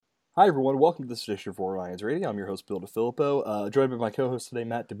Hi, everyone. Welcome to this edition of Roar Lions Radio. I'm your host, Bill DeFilippo, joined by my co-host today,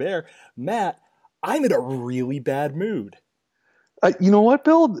 Matt DeBear. Matt, I'm in a really bad mood. You know what,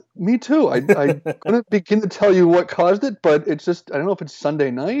 Bill? Me too. I couldn't begin to tell you what caused it, but it's just I don't know if it's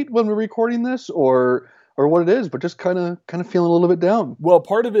Sunday night when we're recording this or what it is, but just kind of feeling a little bit down. Well,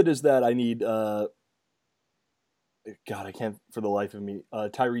 part of it is that I need, God, I can't for the life of me,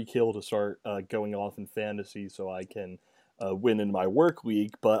 Tyreek Hill to start going off in fantasy so I can win in my work week.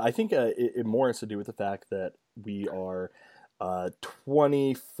 But I think it more has to do with the fact that we are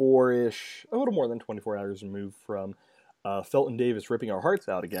 24-ish, a little more than 24 hours removed from Felton Davis ripping our hearts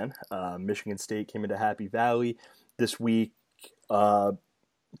out again. Michigan State came into Happy Valley this week,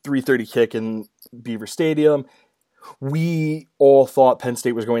 3:30 kick in Beaver Stadium. We all thought Penn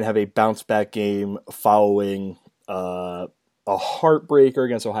State was going to have a bounce back game following a heartbreaker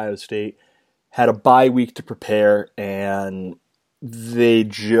against Ohio State. Had a bye week to prepare, and they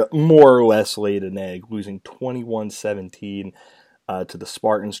more or less laid an egg, losing 21-17 to the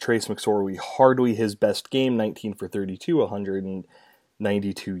Spartans. Trace McSorley, hardly his best game, 19 for 32,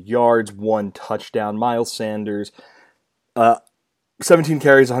 192 yards, one touchdown. Miles Sanders, 17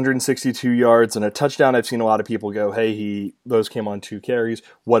 carries, 162 yards, and a touchdown. I've seen a lot of people go, hey, those came on 2 carries.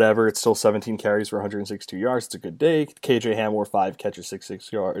 Whatever, it's still 17 carries for 162 yards. It's a good day. KJ Hamler, 5 catches,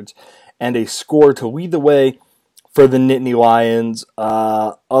 66 yards, and a score to lead the way for the Nittany Lions.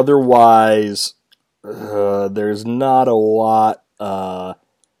 Otherwise, there's not a lot.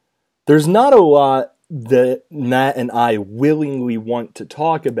 There's not a lot that Matt and I willingly want to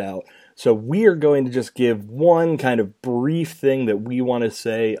talk about. So we are going to just give one kind of brief thing that we want to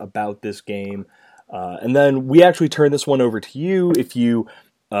say about this game. And then we actually turn this one over to you. If you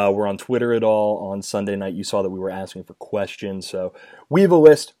were on Twitter at all on Sunday night, you saw that we were asking for questions. So we have a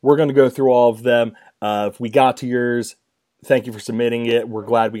list. We're going to go through all of them. If we got to yours, thank you for submitting it. We're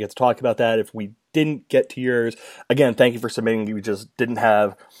glad we get to talk about that. If we didn't get to yours, again, thank you for submitting. We just didn't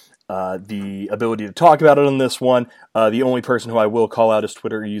have the ability to talk about it on this one. The only person who I will call out is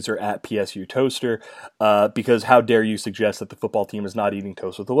Twitter user at PSU Toaster, because how dare you suggest that the football team is not eating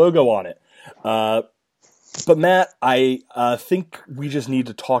toast with the logo on it. But Matt, I think we just need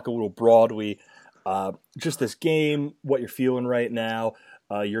to talk a little broadly. Just this game, what you're feeling right now,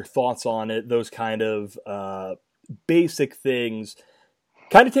 your thoughts on it, those kind of basic things.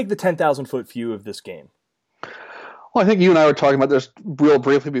 Kind of take the 10,000 foot view of this game. Well, I think you and I were talking about this real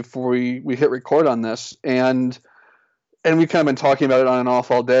briefly before we hit record on this, and we've kind of been talking about it on and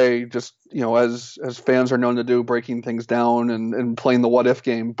off all day, just as fans are known to do, breaking things down and playing the what if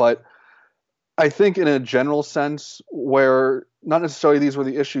game. But I think in a general sense, where not necessarily these were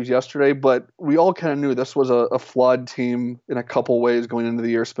the issues yesterday, but we all kind of knew this was a flawed team in a couple ways going into the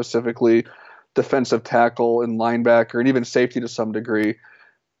year, specifically defensive tackle and linebacker and even safety to some degree.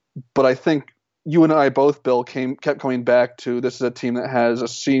 But I think you and I both, Bill, kept coming back to this is a team that has a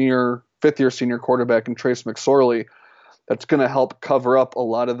fifth-year senior quarterback in Trace McSorley that's going to help cover up a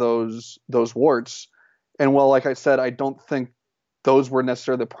lot of those warts. And while, like I said, I don't think those were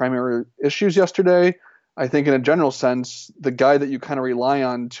necessarily the primary issues yesterday, I think in a general sense, the guy that you kind of rely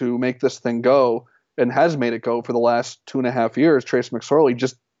on to make this thing go and has made it go for the last 2.5 years, Trace McSorley,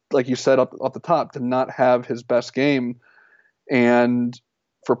 just like you said up the top, did not have his best game. And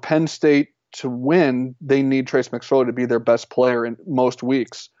for Penn State to win, they need Trace McSorley to be their best player in most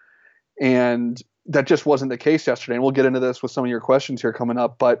weeks. And that just wasn't the case yesterday. And we'll get into this with some of your questions here coming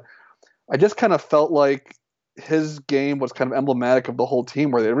up. But I just kind of felt like his game was kind of emblematic of the whole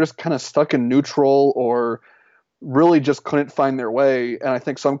team, where they were just kind of stuck in neutral or really just couldn't find their way. And I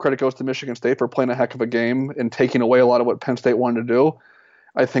think some credit goes to Michigan State for playing a heck of a game and taking away a lot of what Penn State wanted to do.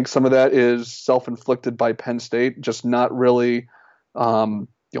 I think some of that is self-inflicted by Penn State, just not really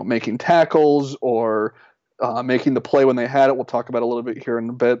making tackles or making the play when they had it. We'll talk about a little bit here in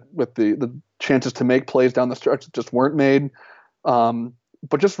a bit with the chances to make plays down the stretch that just weren't made.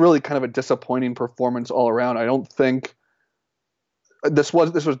 But just really kind of a disappointing performance all around. I don't think this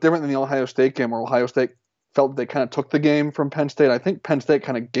was different than the Ohio State game, where Ohio State felt they kind of took the game from Penn State. I think Penn State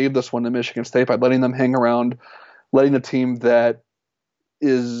kind of gave this one to Michigan State by letting them hang around, letting a team that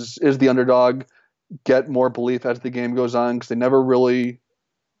is the underdog get more belief as the game goes on, because they never really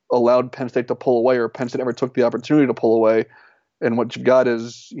allowed Penn State to pull away, or Penn State never took the opportunity to pull away. And what you've got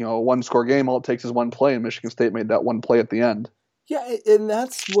is, a one-score game. All it takes is one play, and Michigan State made that one play at the end. Yeah, and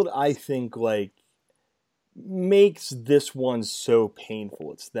that's what I think makes this one so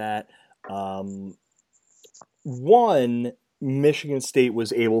painful. It's that one, Michigan State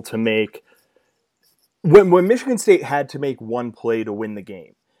was able to make when Michigan State had to make one play to win the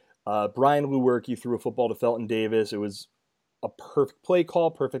game. Brian Lewerke threw a football to Felton Davis. It was a perfect play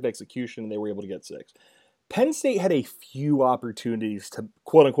call, perfect execution, and they were able to get 6. Penn State had a few opportunities to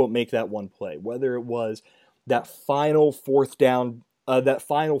quote-unquote make that one play, whether it was that final fourth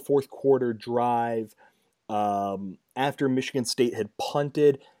quarter drive after Michigan State had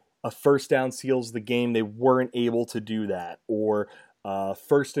punted, a first down seals the game. They weren't able to do that. Or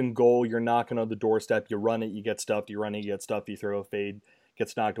first and goal, you're knocking on the doorstep, you run it, you get stuffed, you run it, you get stuffed, you throw a fade,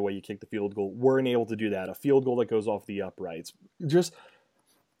 gets knocked away, you kick the field goal. Weren't able to do that. A field goal that goes off the uprights. Just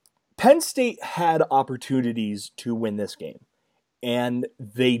Penn State had opportunities to win this game, and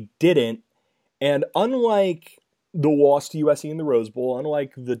they didn't. And unlike the loss to USC in the Rose Bowl,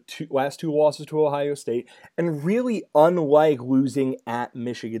 unlike the last 2 losses to Ohio State, and really unlike losing at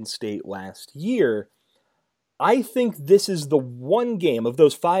Michigan State last year, I think this is the one game of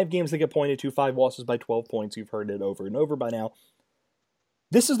those 5 games that get pointed to, 5 losses by 12 points, you've heard it over and over by now.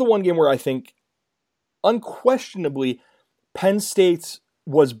 This is the one game where I think, unquestionably, Penn State's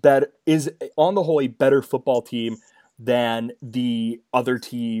is on the whole a better football team than the other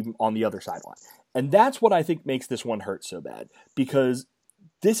team on the other sideline. And that's what I think makes this one hurt so bad, because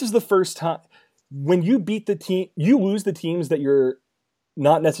this is the first time when you beat the team, you lose the teams that you're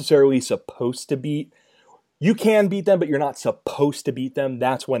not necessarily supposed to beat. You can beat them, but you're not supposed to beat them.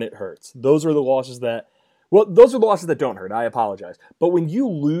 That's when it hurts. Those are the losses that don't hurt. I apologize. But when you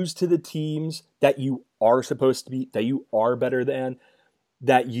lose to the teams that you are supposed to beat, that you are better than,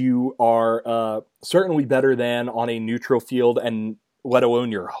 that you are certainly better than on a neutral field, and let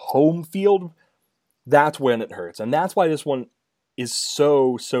alone your home field, that's when it hurts. And that's why this one is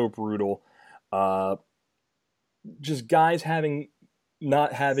so brutal. Just guys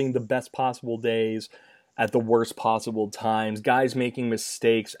not having the best possible days at the worst possible times, guys making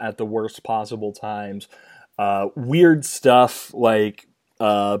mistakes at the worst possible times, weird stuff like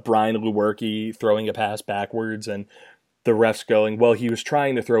Brian Lewerke throwing a pass backwards and the refs going, well, he was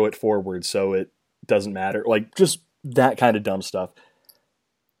trying to throw it forward, so it doesn't matter. Like, just that kind of dumb stuff.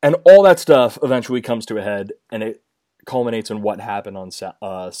 And all that stuff eventually comes to a head, and it culminates in what happened on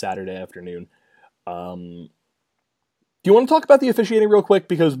Saturday afternoon. Do you want to talk about the officiating real quick?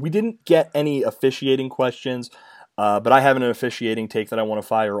 Because we didn't get any officiating questions, but I have an officiating take that I want to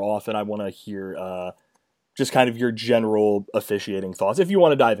fire off, and I want to hear just kind of your general officiating thoughts, if you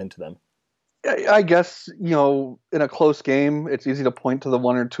want to dive into them. I guess, in a close game, it's easy to point to the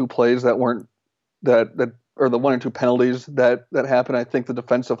 1 or 2 plays that weren't or the 1 or 2 penalties that happened. I think the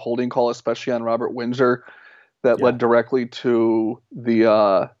defensive holding call, especially on Robert Windsor, that led directly to the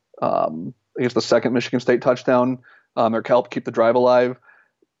I guess the second Michigan State touchdown, or helped keep the drive alive.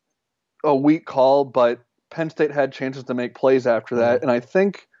 A weak call, but Penn State had chances to make plays after that, and I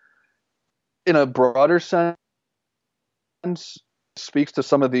think in a broader sense, speaks to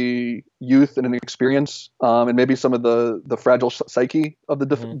some of the youth and inexperience, and maybe some of the fragile psyche of the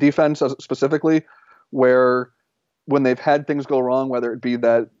defense specifically, where when they've had things go wrong, whether it be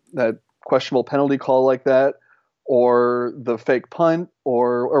that questionable penalty call like that, or the fake punt,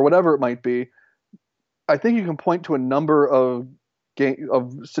 or whatever it might be, I think you can point to a number of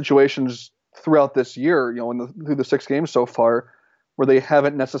situations throughout this year, through the 6 games so far, where they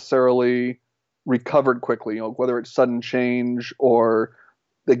haven't necessarily recovered quickly, whether it's sudden change or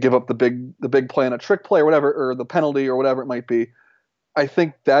they give up the big play on a trick play or whatever, or the penalty or whatever it might be. I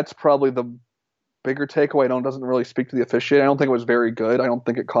think that's probably the bigger takeaway. It doesn't really speak to the officiating. I don't think it was very good. I don't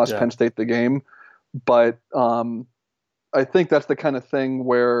think it cost Penn State the game, but I think that's the kind of thing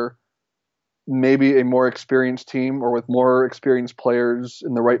where maybe a more experienced team, or with more experienced players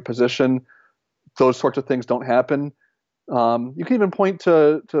in the right position, those sorts of things don't happen. You can even point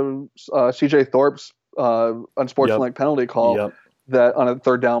to C.J. Thorpe's unsportsmanlike penalty call that on a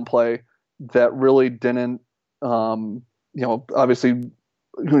third down play that really didn't, obviously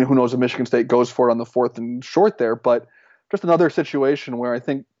who knows if Michigan State goes for it on the 4th and short there, but just another situation where I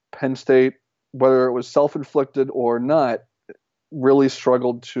think Penn State, whether it was self-inflicted or not, really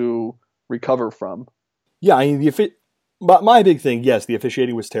struggled to recover from. Yeah, I mean, but my big thing, yes, the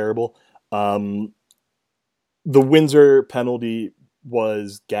officiating was terrible. The Windsor penalty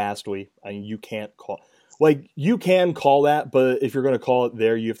was ghastly. I mean, you can call that, but if you're going to call it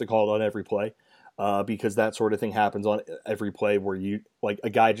there, you have to call it on every play, because that sort of thing happens on every play where a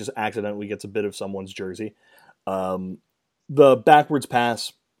guy just accidentally gets a bit of someone's jersey. The backwards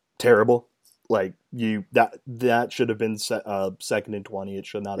pass, terrible. That should have been 2nd and 20. It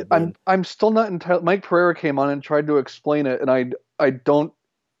should not have been. I'm still not entirely. Mike Pereira came on and tried to explain it, and I don't.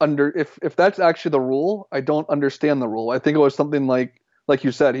 If that's actually the rule, I don't understand the rule. I think it was something like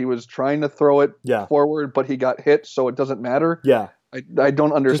you said, he was trying to throw it forward, but he got hit, so it doesn't matter. Yeah. I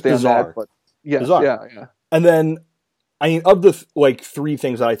don't understand that, but bizarre. Yeah. And then I mean, of the like three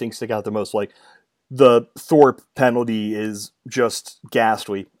things that I think stick out the most, like the Thorpe penalty is just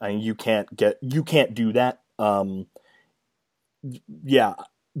ghastly. I mean, you can't do that. Yeah,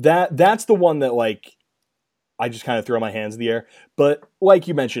 that's the one that like I just kind of throw my hands in the air. But like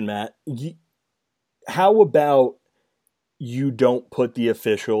you mentioned, Matt, how about you don't put the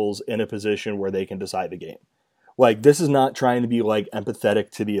officials in a position where they can decide the game? Like, this is not trying to be like empathetic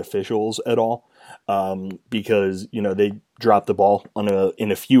to the officials at all, because they dropped the ball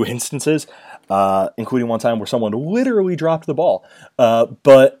in a few instances, including one time where someone literally dropped the ball.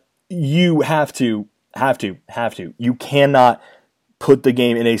 But you have to. You cannot put the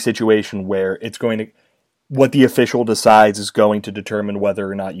game in a situation where what the official decides is going to determine whether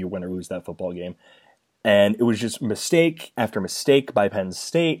or not you win or lose that football game. And it was just mistake after mistake by Penn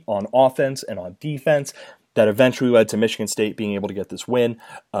State on offense and on defense that eventually led to Michigan State being able to get this win.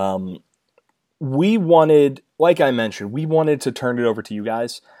 We wanted, like I mentioned, to turn it over to you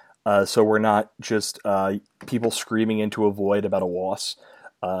guys, so we're not just people screaming into a void about a loss.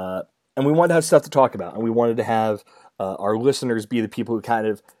 And we wanted to have stuff to talk about, and we wanted to have our listeners be the people who kind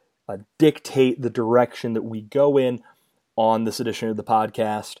of dictate the direction that we go in on this edition of the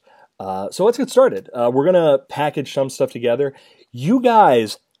podcast. So let's get started. We're going to package some stuff together. You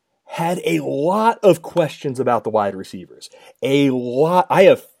guys had a lot of questions about the wide receivers. A lot. I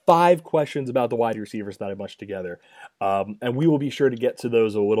have 5 questions about the wide receivers that I bunched together. And we will be sure to get to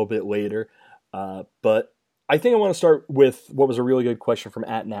those a little bit later. But I think I want to start with what was a really good question from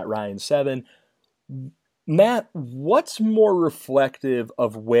 @NatRyan7. Matt, what's more reflective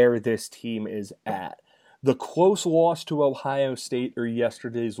of where this team is at? The close loss to Ohio State or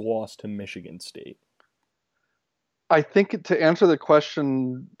yesterday's loss to Michigan State? I think to answer the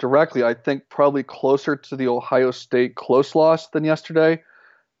question directly, I think probably closer to the Ohio State close loss than yesterday.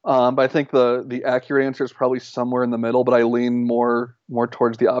 But I think the accurate answer is probably somewhere in the middle, but I lean more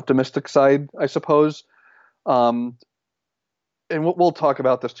towards the optimistic side, I suppose. And we'll talk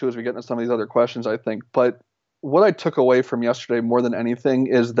about this too as we get into some of these other questions, I think. But what I took away from yesterday more than anything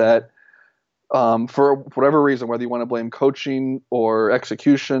is that for whatever reason, whether you want to blame coaching or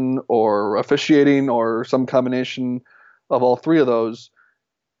execution or officiating or some combination of all three of those,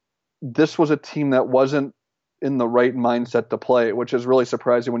 this was a team that wasn't in the right mindset to play, which is really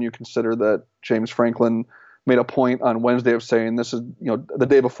surprising when you consider that James Franklin made a point on Wednesday of saying this is, the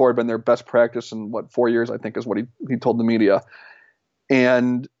day before had been their best practice in 4 years, I think is what he told the media.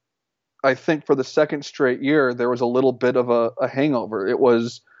 And I think for the second straight year, there was a little bit of a hangover. It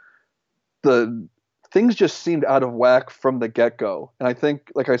was the things just seemed out of whack from the get-go. And I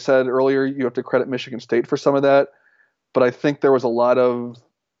think, like I said earlier, you have to credit Michigan State for some of that. But I think there was a lot of,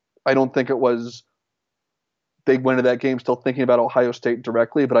 I don't think it was they went into that game still thinking about Ohio State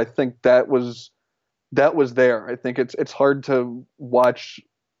directly, but I think that was there. I think it's hard to watch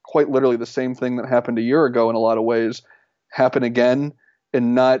quite literally the same thing that happened a year ago in a lot of ways happen again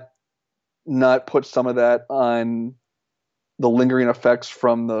and not put some of that on the lingering effects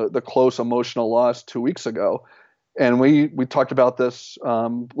from the close emotional loss 2 weeks ago. And we talked about this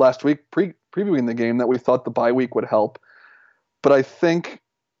last week previewing the game that we thought the bye week would help. But I think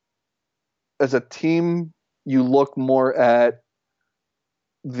as a team, you look more at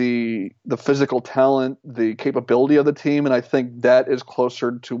the physical talent, the capability of the team, and I think that is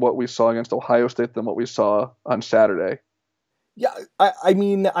closer to what we saw against Ohio State than what we saw on Saturday. Yeah, I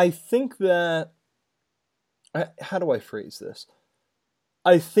mean, I think that, how do I phrase this?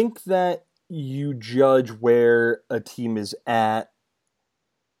 I think that you judge where a team is at,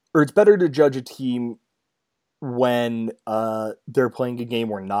 or it's better to judge a team when they're playing a game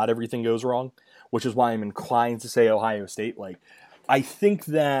where not everything goes wrong, which is why I'm inclined to say Ohio State. Like, I think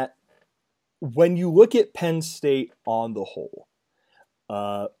that when you look at Penn State on the whole,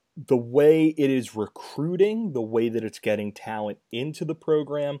 the way it is recruiting, the way that it's getting talent into the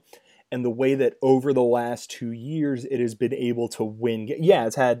program, and the way that over the last 2 years it has been able to win. Yeah,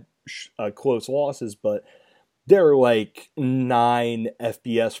 it's had close losses, but there are like 9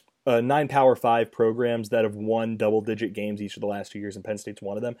 Power 5 programs that have won double-digit games each of the last 2 years, and Penn State's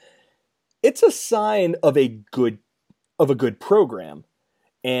one of them. It's a sign of a good program.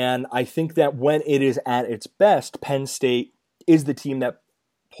 And I think that when it is at its best, Penn State is the team that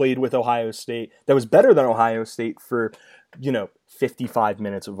played with Ohio State, that was better than Ohio State for, 55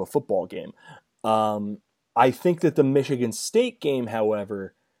 minutes of a football game. I think that the Michigan State game,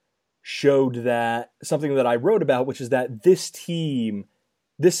 however, showed that something that I wrote about, which is that this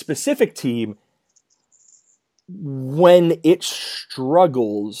specific team, when it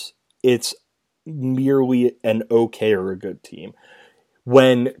struggles, it's merely an okay or a good team.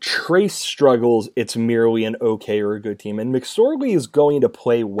 when Trace struggles, it's merely an okay or a good team. And McSorley is going to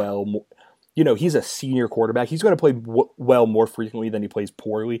play well. He's a senior quarterback. He's going to play well more frequently than he plays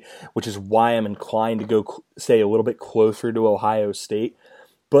poorly, which is why I'm inclined to go say a little bit closer to Ohio State.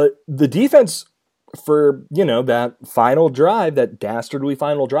 But the defense for, that final drive, that dastardly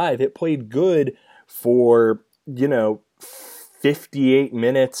final drive, it played good for, 58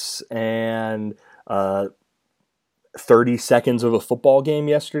 minutes and 30 seconds of a football game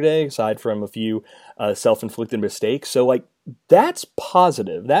yesterday, aside from a few self-inflicted mistakes. So, that's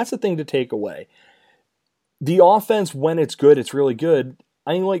positive. That's a thing to take away. The offense, when it's good, it's really good.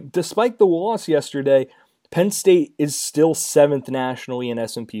 I mean, despite the loss yesterday, Penn State is still 7th nationally in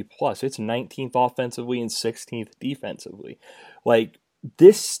S&P+. It's 19th offensively and 16th defensively.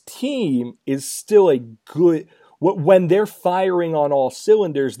 This team is still a good... When they're firing on all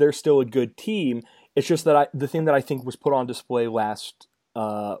cylinders, they're still a good team. It's just that the thing that I think was put on display last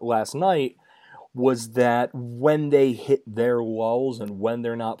night was that when they hit their lulls and when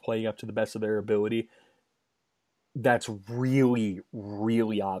they're not playing up to the best of their ability, that's really,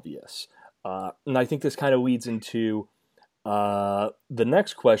 really obvious. And I think this kind of leads into the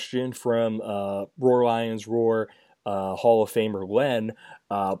next question from Roar Lions Roar Hall of Famer Len.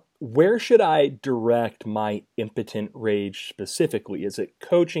 Where should I direct my impotent rage specifically? Is it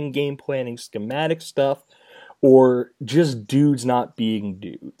coaching, game planning, schematic stuff, or just dudes not being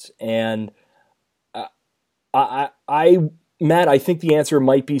dudes? And Matt, I think the answer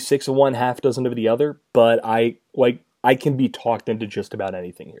might be 6 of one, half dozen of the other, but I can be talked into just about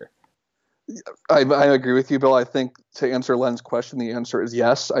anything here. I agree with you, Bill. I think to answer Len's question, the answer is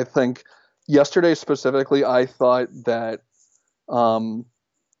yes. I think yesterday specifically, I thought that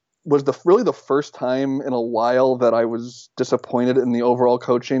was really the first time in a while that I was disappointed in the overall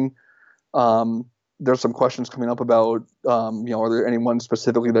coaching. There's some questions coming up about, are there anyone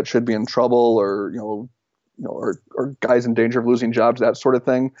specifically that should be in trouble, or or guys in danger of losing jobs, that sort of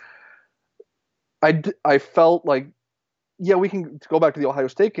thing. I felt like, yeah, we can go back to the Ohio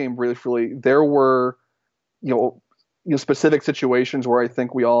State game briefly. There were, specific situations where I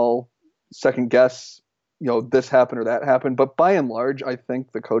think we all second guess, this happened or that happened. But by and large, I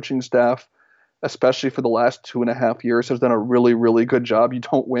think the coaching staff, especially for the last 2.5 years, has done a really, really good job. You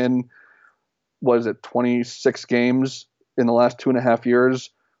don't win, 26 games in the last 2.5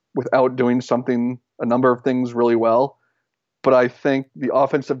 years without doing a number of things really well. But I think the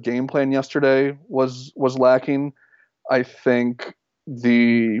offensive game plan yesterday was lacking. I think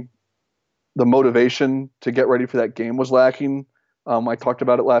the motivation to get ready for that game was lacking. I talked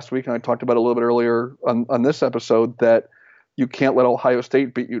about it last week, and I talked about it a little bit earlier on this episode, that you can't let Ohio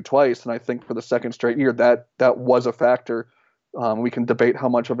State beat you twice. And I think for the second straight year, that was a factor. We can debate how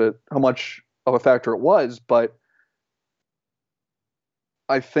much of a factor it was, but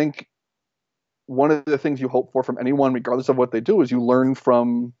I think one of the things you hope for from anyone, regardless of what they do, is you learn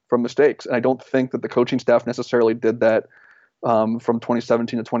from mistakes. And I don't think that the coaching staff necessarily did that from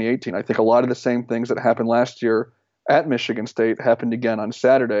 2017 to 2018. I think a lot of the same things that happened last year at Michigan State happened again on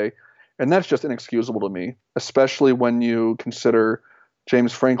Saturday. And that's just inexcusable to me, especially when you consider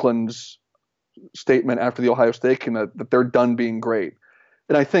James Franklin's statement after the Ohio State game that they're done being great.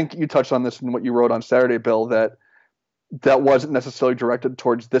 And I think you touched on this in what you wrote on Saturday, Bill, that wasn't necessarily directed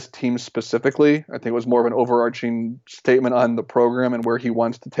towards this team specifically. I think it was more of an overarching statement on the program and where he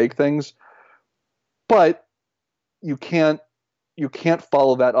wants to take things. But you can't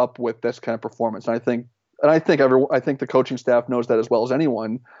follow that up with this kind of performance. And I think the coaching staff knows that as well as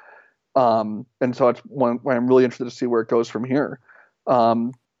anyone. And so it's one where I'm really interested to see where it goes from here.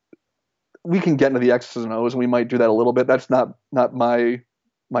 We can get into the X's and O's, and we might do that a little bit. That's not my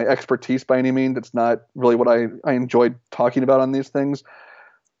expertise by any means. It's not really what I enjoyed talking about on these things.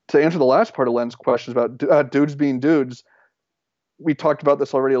 To answer the last part of Len's questions about dudes being dudes, we talked about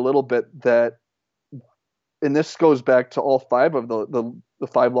this already a little bit, and this goes back to all 5 of the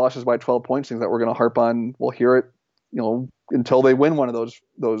 5 losses by 12 points things that we're going to harp on. We'll hear it, until they win one of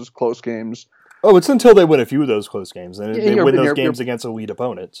those close games. Oh, it's until they win a few of those close games, and they win those games against elite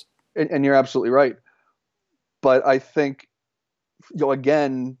opponents. And you're absolutely right. But I think,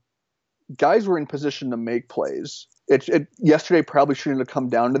 again, guys were in position to make plays. Yesterday probably shouldn't have come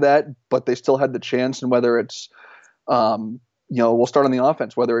down to that, but they still had the chance. And whether it's, we'll start on the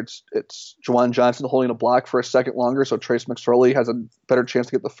offense, whether it's Juwan Johnson holding a block for a second longer so Trace McSorley has a better chance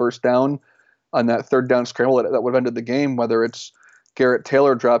to get the first down on that third down scramble that would have ended the game, whether it's Garrett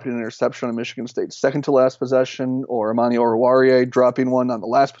Taylor dropping an interception on Michigan State's second to last possession, or Amani Oruwariye dropping one on the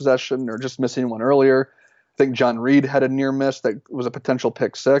last possession, or just missing one earlier. I think John Reed had a near miss that was a potential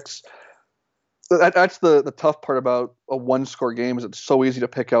pick 6. that's the tough part about a one-score game is it's so easy to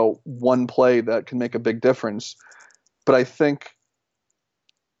pick out one play that can make a big difference. But I think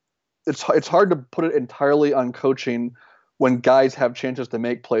it's hard to put it entirely on coaching when guys have chances to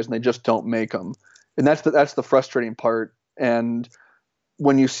make plays and they just don't make them, and that's the frustrating part. And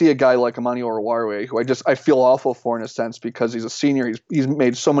when you see a guy like Amani Oruwariye, who I feel awful for in a sense because he's a senior, he's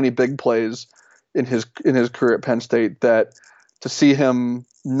made so many big plays in his career at Penn State, that to see him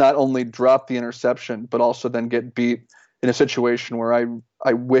not only drop the interception but also then get beat in a situation where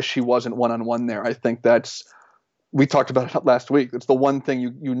I wish he wasn't one-on-one there. I think we talked about it last week. It's the one thing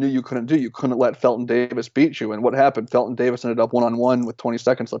you knew you couldn't do. You couldn't let Felton Davis beat you. And what happened? Felton Davis ended up one-on-one with 20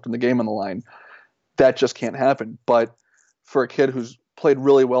 seconds left in the game on the line. That just can't happen. But for a kid who's played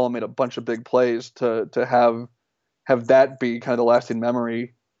really well and made a bunch of big plays to have that be kind of the lasting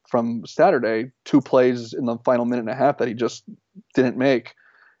memory from Saturday, 2 plays in the final minute and a half that he just didn't make,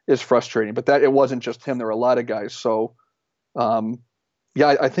 is frustrating. But that it wasn't just him. There were a lot of guys. So,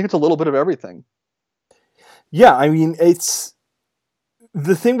 I think it's a little bit of everything. Yeah, I mean, it's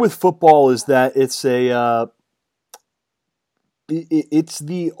the thing with football is that it's it's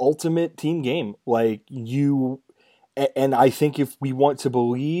the ultimate team game. Like and I think if we want to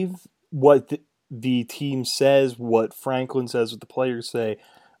believe what the team says, what Franklin says, what the players say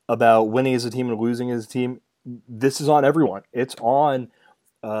about winning as a team and losing as a team, this is on everyone. It's on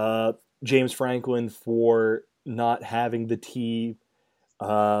James Franklin for not having the team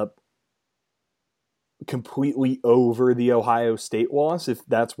completely over the Ohio State loss, if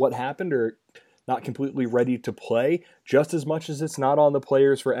that's what happened, or not completely ready to play, just as much as it's not on the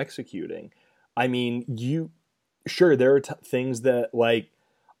players for executing. I mean, sure, there are things that, like,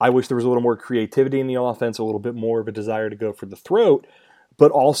 I wish there was a little more creativity in the offense, a little bit more of a desire to go for the throat,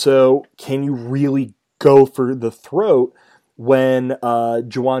 but also, can you really go for the throat when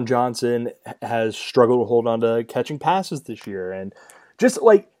Juwan Johnson has struggled to hold on to catching passes this year? And just,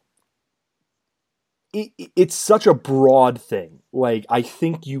 like, it's such a broad thing. Like, I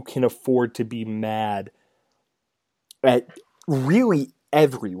think you can afford to be mad at really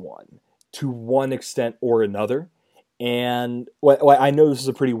everyone to one extent or another. And I know this is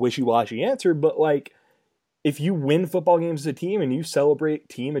a pretty wishy-washy answer, but, like, if you win football games as a team and you celebrate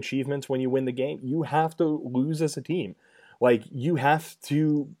team achievements when you win the game, you have to lose as a team. Like, you have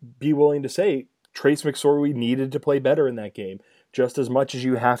to be willing to say Trace McSorley needed to play better in that game, just as much as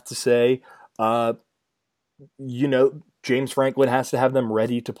you have to say, James Franklin has to have them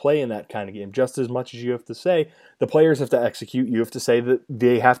ready to play in that kind of game, just as much as you have to say the players have to execute. You have to say that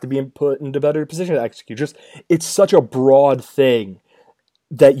they have to be put into better position to execute. Just, it's such a broad thing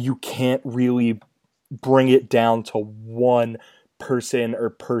that you can't really bring it down to one person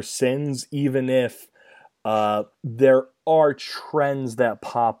or persons, even if there are trends that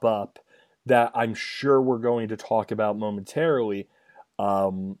pop up that I'm sure we're going to talk about momentarily.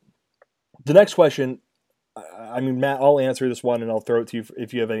 The next question, I mean, Matt, I'll answer this one and I'll throw it to you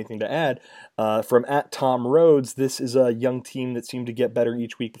if you have anything to add. From @TomRhodes, this is a young team that seemed to get better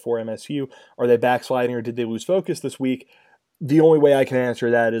each week before MSU. Are they backsliding or did they lose focus this week? The only way I can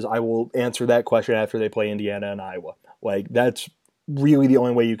answer that is I will answer that question after they play Indiana and Iowa. Like, that's really the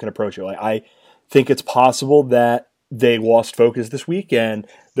only way you can approach it. Like, I think it's possible that they lost focus this week and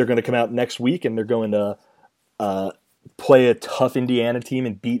they're going to come out next week and they're going to play a tough Indiana team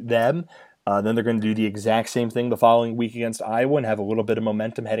and beat them. Then they're going to do the exact same thing the following week against Iowa and have a little bit of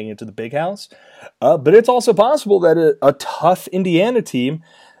momentum heading into the Big House. But it's also possible that a tough Indiana team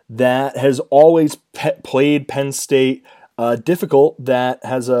that has always played Penn State difficult, that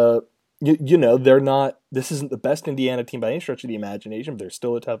has they're not, this isn't the best Indiana team by any stretch of the imagination, but they're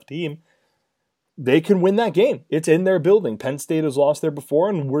still a tough team. They can win that game. It's in their building. Penn State has lost there before,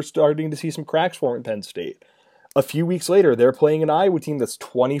 and we're starting to see some cracks form in Penn State. A few weeks later, they're playing an Iowa team that's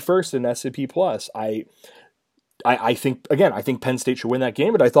 21st in S&P Plus. I think Penn State should win that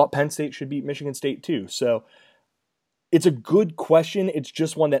game, but I thought Penn State should beat Michigan State too. So it's a good question. It's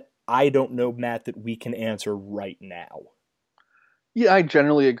just one that I don't know, Matt, that we can answer right now. Yeah, I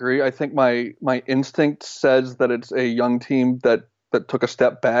generally agree. I think my instinct says that it's a young team that took a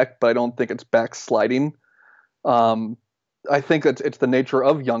step back, but I don't think it's backsliding. I think it's the nature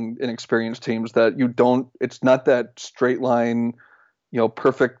of young, inexperienced teams that it's not that straight line,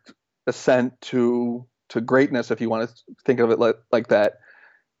 perfect ascent to greatness, if you want to think of it like that.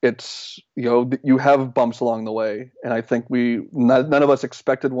 It's, you have bumps along the way. And I think none of us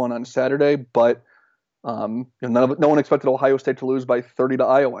expected one on Saturday, but no one expected Ohio State to lose by 30 to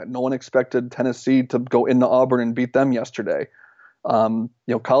Iowa. No one expected Tennessee to go into Auburn and beat them yesterday.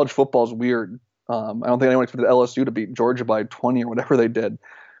 College football is weird. I don't think anyone expected LSU to beat Georgia by 20 or whatever they did.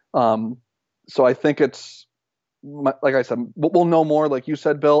 So I think it's like I said, we'll know more, like you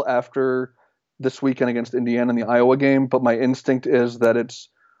said, Bill, after this weekend against Indiana in the Iowa game. But my instinct is that it's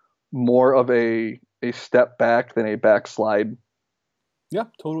more of a step back than a backslide. Yeah,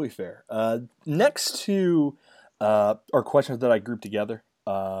 totally fair. Next to our questions that I grouped together.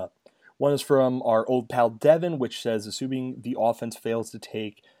 One is from our old pal Devin, which says, assuming the offense fails to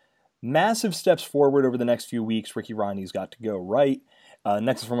take massive steps forward over the next few weeks, Ricky Ronnie's got to go, right?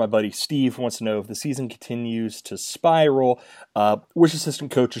 Next is from my buddy Steve, who wants to know if the season continues to spiral, which assistant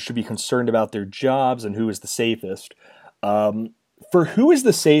coaches should be concerned about their jobs and who is the safest. For who is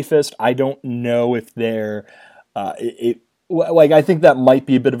the safest, I don't know if they're like, I think that might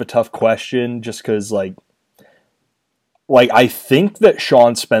be a bit of a tough question, just because like I think that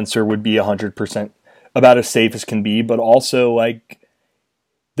Sean Spencer would be 100% about as safe as can be, but also like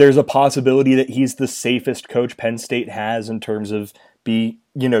there's a possibility that he's the safest coach Penn State has in terms of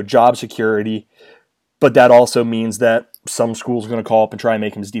job security, but that also means that some school's going to call up and try and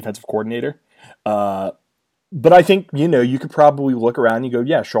make him his defensive coordinator. But I think, you could probably look around and you go,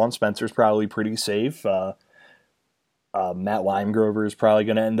 yeah, Sean Spencer's probably pretty safe. Matt Limegrover is probably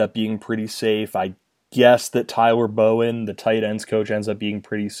going to end up being pretty safe. I guess that Tyler Bowen, the tight ends coach, ends up being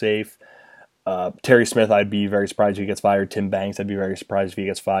pretty safe. Terry Smith, I'd be very surprised if he gets fired. Tim Banks, I'd be very surprised if he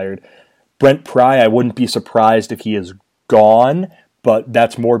gets fired. Brent Pry, I wouldn't be surprised if he is gone, but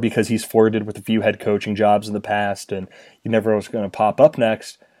that's more because he's flirted with a few head coaching jobs in the past, and you never know what's going to pop up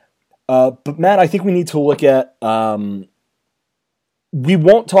next. But Matt, I think we need to look at. We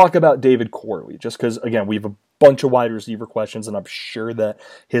won't talk about David Corley just because, again, we have a bunch of wide receiver questions, and I'm sure that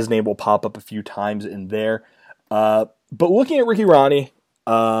his name will pop up a few times in there. But looking at Ricky Ronnie,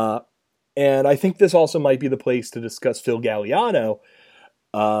 and I think this also might be the place to discuss Phil Galliano.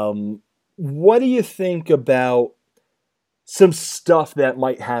 What do you think about some stuff that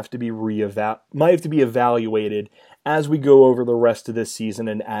might have to be evaluated as we go over the rest of this season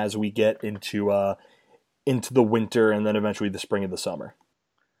and as we get into the winter and then eventually the spring and the summer?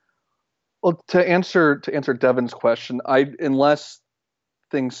 Well, to answer Devin's question, unless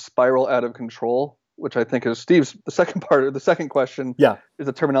things spiral out of control, which I think is Steve's the second part of the second question, yeah, is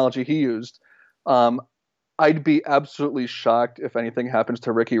the terminology he used. I'd be absolutely shocked if anything happens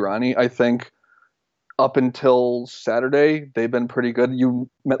to Ricky Ronnie. I think up until Saturday, they've been pretty good. You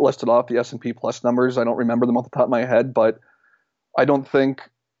listed off the S&P Plus numbers. I don't remember them off the top of my head, but I don't think,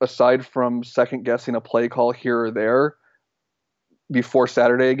 aside from second guessing a play call here or there before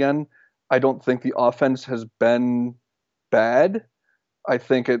Saturday again, I don't think the offense has been bad. I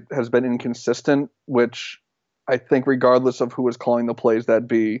think it has been inconsistent, which I think regardless of who was calling the plays, that'd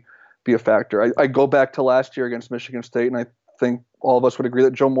be a factor. I go back to last year against Michigan State, and I think all of us would agree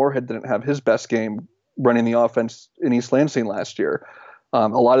that Joe Moorhead didn't have his best game running the offense in East Lansing last year. A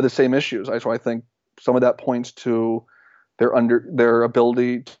lot of the same issues. So I think some of that points to their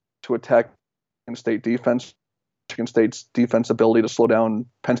ability to attack Michigan State defense, Michigan State's defense ability to slow down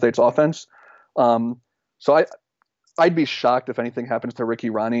Penn State's offense. So I'd be shocked if anything happens to Ricky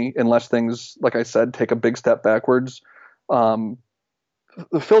Ronnie unless things, like I said, take a big step backwards.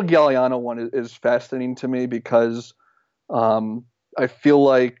 The Phil Galliano one is fascinating to me because I feel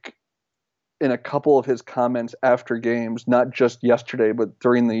like in a couple of his comments after games, not just yesterday, but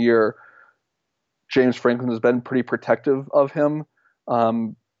during the year, James Franklin has been pretty protective of him.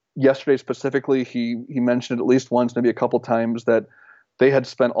 Yesterday specifically, he mentioned at least once, maybe a couple times, that they had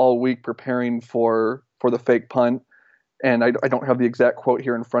spent all week preparing for the fake punt. And I don't have the exact quote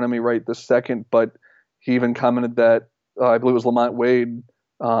here in front of me right this second, but he even commented that I believe it was Lamont Wade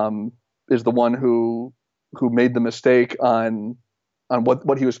is the one who made the mistake on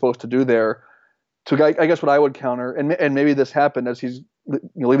what he was supposed to do there. So I guess what I would counter, and maybe this happened as he's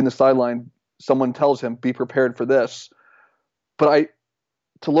leaving the sideline, someone tells him, be prepared for this. But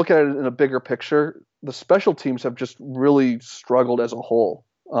to look at it in a bigger picture, the special teams have just really struggled as a whole.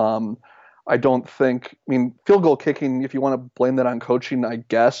 I don't think, field goal kicking, if you want to blame that on coaching, I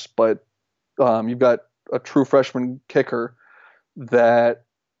guess, but you've got a true freshman kicker that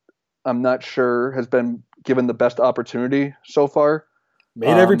I'm not sure has been given the best opportunity so far. Made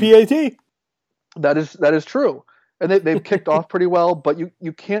every PAT. That is true. And they've kicked off pretty well, but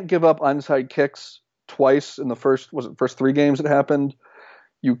you can't give up onside kicks twice in the first 3 games it happened.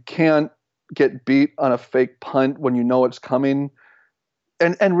 You can't get beat on a fake punt when you know it's coming.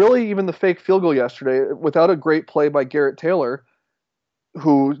 And really even the fake field goal yesterday, without a great play by Garrett Taylor,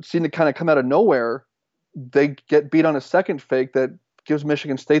 who seemed to kind of come out of nowhere, they get beat on a second fake that gives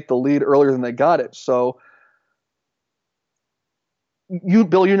Michigan State the lead earlier than they got it. So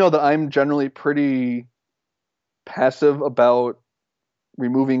Bill, you know that I'm generally pretty passive about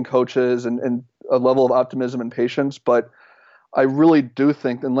removing coaches and a level of optimism and patience. But I really do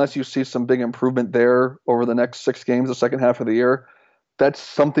think unless you see some big improvement there over the next 6 games, the second half of the year, that's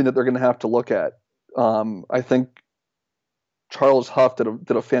something that they're going to have to look at. I think Charles Huff did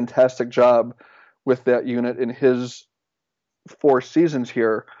a fantastic job with that unit in his 4 seasons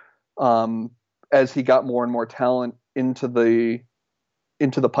here, as he got more and more talent into the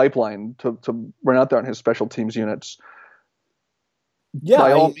pipeline to run out there on his special teams units. Yeah,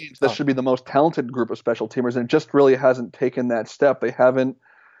 by all means, this should be the most talented group of special teamers, and it just really hasn't taken that step. They haven't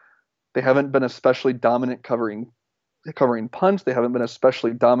been especially dominant covering punts. They haven't been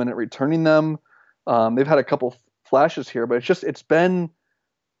especially dominant returning them. They've had a couple flashes here, but it's been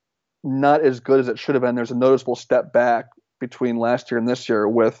not as good as it should have been. There's a noticeable step back between last year and this year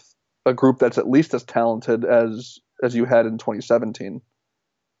with a group that's at least as talented as you had in 2017.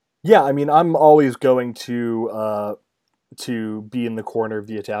 Yeah, I mean, I'm always going to be in the corner of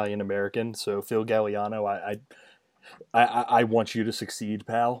the Italian American. So Phil Galliano, I want you to succeed,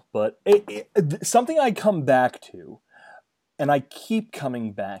 pal. But something I come back to, and I keep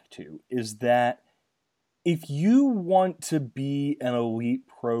coming back to, is that if you want to be an elite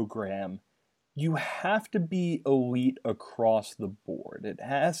program, you have to be elite across the board. It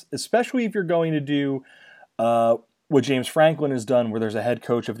has, especially if you're going to do what James Franklin has done, where there's a head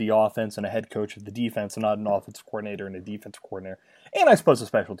coach of the offense and a head coach of the defense, and not an offensive coordinator and a defensive coordinator, and I suppose a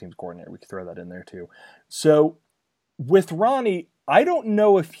special teams coordinator. We could throw that in there too. So with Ronnie, I don't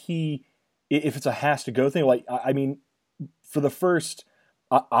know if it's a has to go thing. Like, I mean, for the first,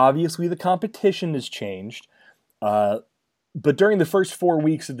 obviously the competition has changed, but during the first 4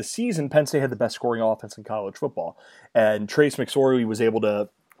 weeks of the season, Penn State had the best scoring offense in college football, and Trace McSorley was able to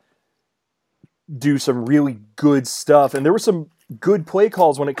do some really good stuff, and there were some good play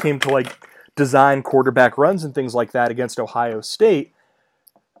calls when it came to like design quarterback runs and things like that against Ohio State.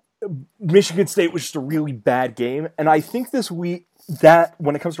 Michigan State was just a really bad game, and I think this week that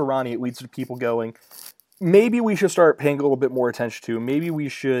when it comes to Ronnie, it leads to people going, maybe we should start paying a little bit more attention to him. Maybe we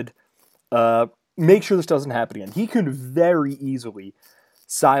should make sure this doesn't happen again. He could very easily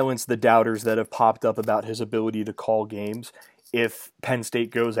silence the doubters that have popped up about his ability to call games if Penn State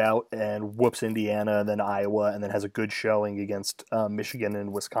goes out and whoops Indiana and then Iowa and then has a good showing against Michigan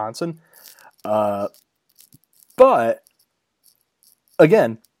and Wisconsin. But,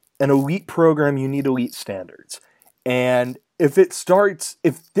 again, an elite program, you need elite standards. And if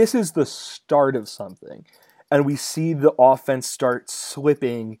this is the start of something, and we see the offense start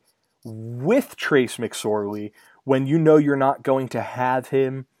slipping with Trace McSorley, when you know you're not going to have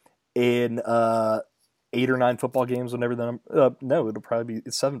him in 8 or 9 football games, whenever no, it'll probably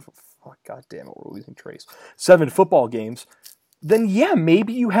be 7. Oh, God damn it, we're losing Trace. 7 football games. Then yeah,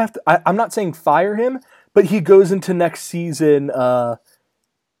 maybe you have to. I'm not saying fire him, but he goes into next season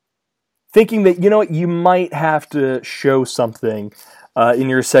thinking that, you know what, you might have to show something in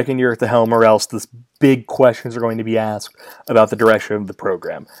your second year at the helm, or else this big questions are going to be asked about the direction of the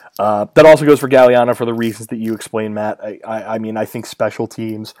program. That also goes for Galliano for the reasons that you explained, Matt. I mean, I think special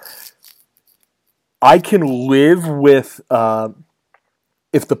teams, I can live with,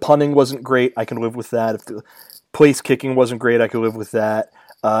 if the punting wasn't great, I can live with that. If the place kicking wasn't great, I could live with that.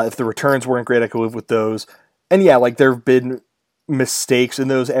 If the returns weren't great, I could live with those. And yeah, like there have been mistakes in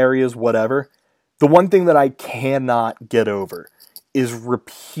those areas, whatever. The one thing that I cannot get over is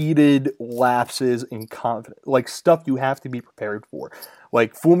repeated lapses in confidence, like stuff you have to be prepared for.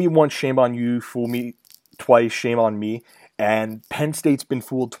 Like, fool me once, shame on you. Fool me twice, shame on me. And Penn State's been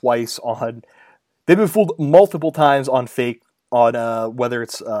fooled twice on. They've been fooled multiple times on fake, on whether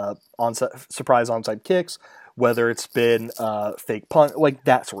it's surprise onside kicks, whether it's been fake punt, like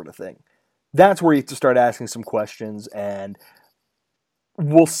that sort of thing. That's where you have to start asking some questions, and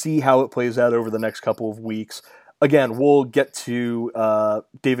we'll see how it plays out over the next couple of weeks. Again, we'll get to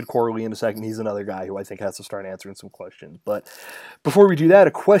David Corley in a second. He's another guy who I think has to start answering some questions. But before we do that,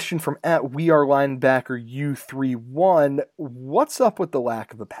 a question from @WeAreLinebacker U31. What's up with the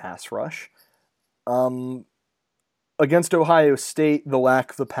lack of a pass rush? Against Ohio State, the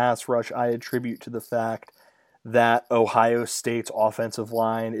lack of the pass rush I attribute to the fact that Ohio State's offensive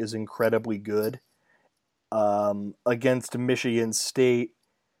line is incredibly good. Against Michigan State,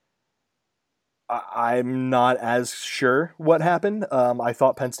 I'm not as sure what happened. I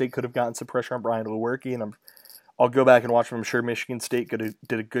thought Penn State could have gotten some pressure on Brian Lewerke, and I'll go back and watch him. I'm sure Michigan State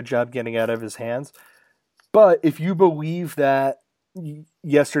did a good job getting out of his hands. But if you believe that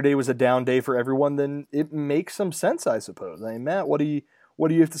yesterday was a down day for everyone, then it makes some sense, I suppose. I mean, Matt, what do you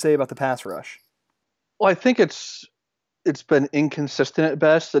have to say about the pass rush? Well, I think it's it's been inconsistent at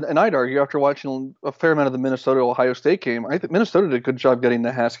best. And I'd argue after watching a fair amount of the Minnesota Ohio State game, I think Minnesota did a good job getting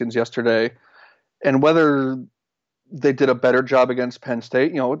to Haskins yesterday. And whether they did a better job against Penn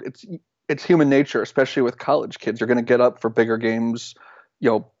State, it's human nature, especially with college kids. You're going to get up for bigger games.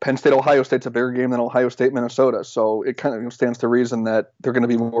 Penn State Ohio State's a bigger game than Ohio State Minnesota, so it kind of stands to reason that they're going to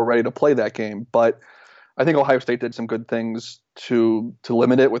be more ready to play that game. But I think Ohio State did some good things to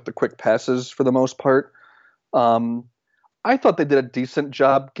limit it with the quick passes for the most part. I thought they did a decent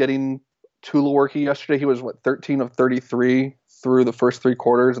job getting to Lewerke yesterday. He was 13 of 33 through the first three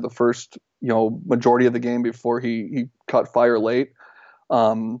quarters of the first majority of the game before he caught fire late.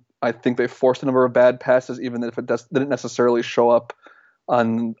 I think they forced a number of bad passes, even if it didn't necessarily show up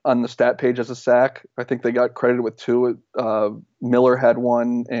on the stat page as a sack. I think they got credited with two. Miller had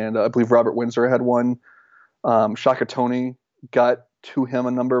one, and I believe Robert Windsor had one. Shaka Toney got to him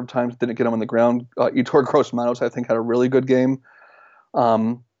a number of times, didn't get him on the ground. Yetur Gross-Matos, I think, had a really good game.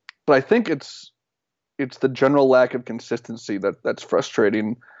 But I think it's the general lack of consistency that's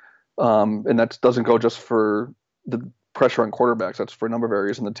frustrating. And that doesn't go just for the pressure on quarterbacks. That's for a number of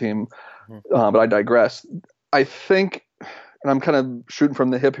areas in the team. But I digress. I think, and I'm kind of shooting from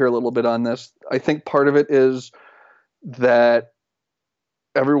the hip here a little bit on this, I think part of it is that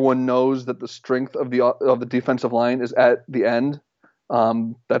everyone knows that the strength of the defensive line is at the end.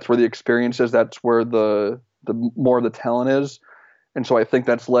 That's where the experience is. That's where the more of the talent is. And so I think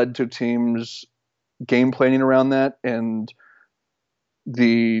that's led to teams game planning around that. And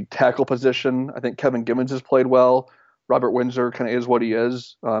the tackle position, I think Kevin Gibbons has played well. Robert Windsor kind of is what he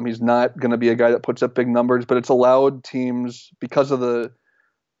is. He's not going to be a guy that puts up big numbers, but it's allowed teams, because of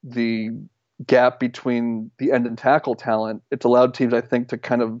the gap between the end and tackle talent, it's allowed teams, I think, to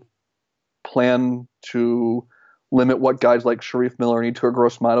kind of plan to limit what guys like Sharif Miller and Yetur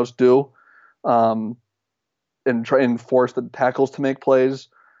Gross-Matos do, and try and force the tackles to make plays.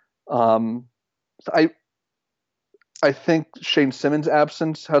 I think Shane Simmons'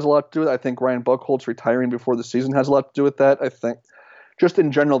 absence has a lot to do with it. I think Ryan Buchholz retiring before the season has a lot to do with that. I think just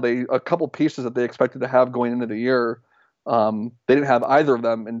in general, a couple pieces that they expected to have going into the year, they didn't have either of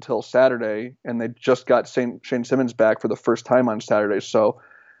them until Saturday, and they just got Shane Simmons back for the first time on Saturday. So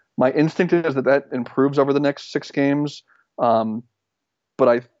my instinct is that improves over the next 6 games. But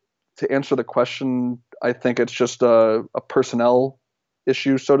to answer the question, I think it's just a personnel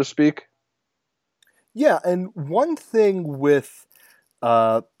issue, so to speak. Yeah, and one thing with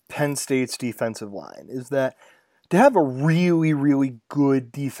Penn State's defensive line is that to have a really, really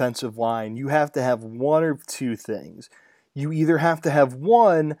good defensive line, you have to have one of two things. You either have to have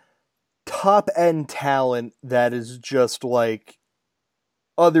one top-end talent that is just like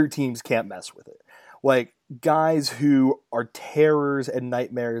other teams can't mess with it. Like guys who are terrors and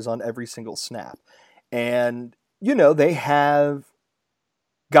nightmares on every single snap. And, they have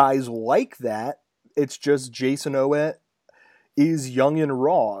guys like that. It's just Jason Oweh is young and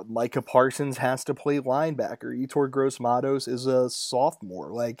raw. Micah Parsons has to play linebacker. Yetur Gross-Matos is a sophomore.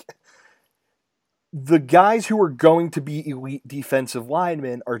 Like, the guys who are going to be elite defensive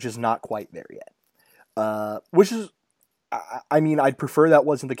linemen are just not quite there yet. Which is, I'd prefer that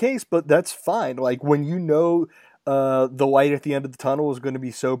wasn't the case, but that's fine. Like, when the light at the end of the tunnel is going to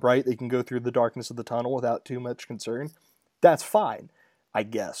be so bright they can go through the darkness of the tunnel without too much concern, that's fine, I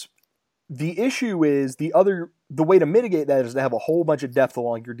guess. The issue is the way to mitigate that is to have a whole bunch of depth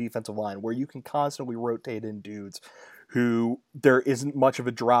along your defensive line where you can constantly rotate in dudes who there isn't much of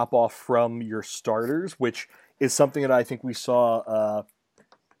a drop off from your starters, which is something that I think we saw,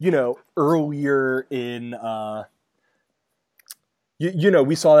 earlier in,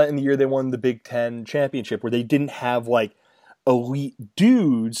 we saw that in the year they won the Big Ten championship where they didn't have like elite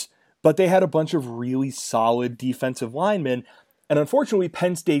dudes, but they had a bunch of really solid defensive linemen. And unfortunately,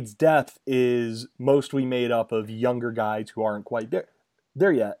 Penn State's depth is mostly made up of younger guys who aren't quite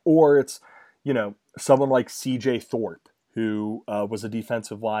there yet. Or it's, someone like C.J. Thorpe, who was a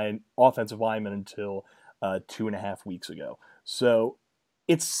offensive lineman until 2.5 weeks ago. So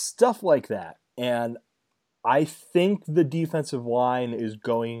it's stuff like that. And I think the defensive line is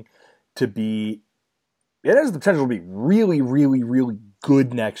going to be, it has the potential to be really, really, really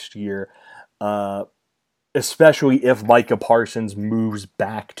good next year. Especially if Micah Parsons moves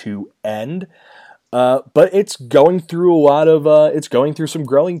back to end. But it's going through some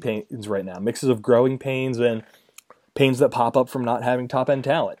growing pains right now. Mixes of growing pains and pains that pop up from not having top-end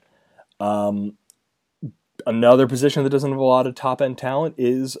talent. Another position that doesn't have a lot of top-end talent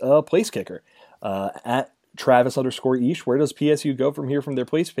is a place kicker. At Travis_Ish, where does PSU go from here from their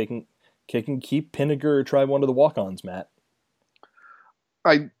place kicking? Keep Pinniger or try one of the walk-ons, Matt?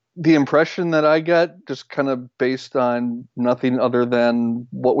 the impression that I get, just kind of based on nothing other than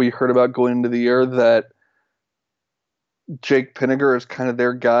what we heard about going into the year, that Jake Pinniger is kind of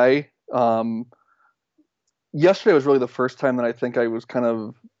their guy. Yesterday was really the first time that I think I was kind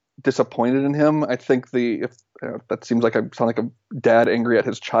of disappointed in him. I think if that seems like I sound like a dad angry at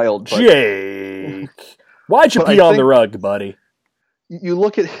his child, but Jake, why'd you pee on the rug, buddy? You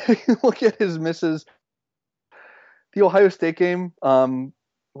look at his misses. The Ohio State game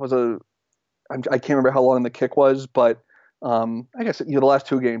was I can't remember how long the kick was, but I guess the last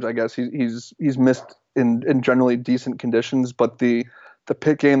two games, I guess he's missed in generally decent conditions, but the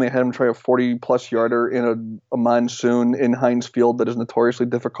Pitt game, they had him try a 40-plus yarder in a monsoon in Heinz Field that is notoriously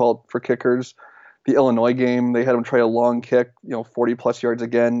difficult for kickers. The Illinois game, they had him try a long kick, 40-plus yards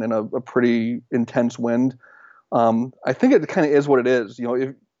again in a pretty intense wind. I think it kind of is what it is.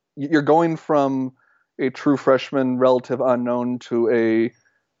 If you're going from a true freshman, relative unknown, to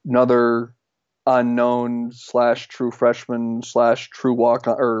another unknown / true freshman / true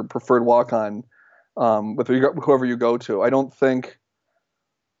walk-on or preferred walk-on with whoever you go to. I don't think.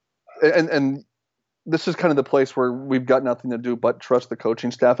 And this is kind of the place where we've got nothing to do but trust the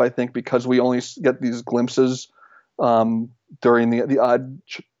coaching staff, I think, because we only get these glimpses during the odd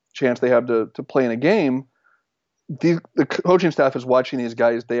chance they have to play in a game. The coaching staff is watching these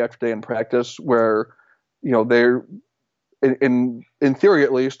guys day after day in practice where, they're, in theory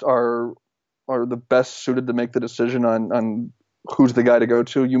at least, are the best suited to make the decision on who's the guy to go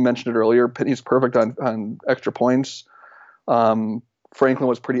to. You mentioned it earlier. He's perfect on extra points. Franklin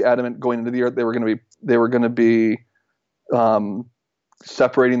was pretty adamant going into the year they were going to be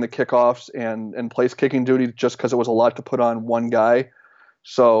separating the kickoffs and place kicking duty just because it was a lot to put on one guy.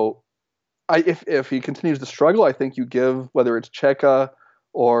 So if he continues to struggle, I think you give, whether it's Cheka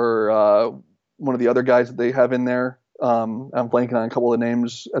or one of the other guys that they have in there. I'm blanking on a couple of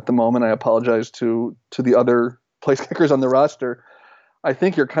names at the moment. I apologize to the other place kickers on the roster. I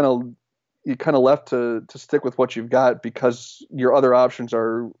think you're kind of left to stick with what you've got because your other options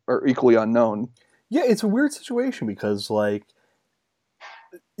are equally unknown. Yeah, it's a weird situation because,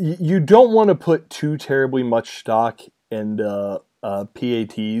 you don't want to put too terribly much stock in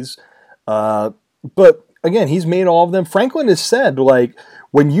PATs. But, again, he's made all of them. Franklin has said,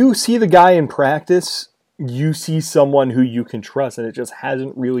 when you see the guy in practice, you see someone who you can trust, and it just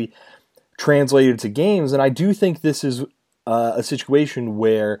hasn't really translated to games. And I do think this is a situation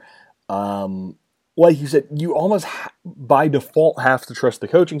where, like you said, you almost by default have to trust the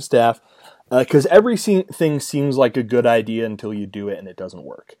coaching staff because everything seems like a good idea until you do it and it doesn't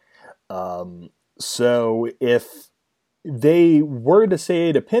work. So if they were to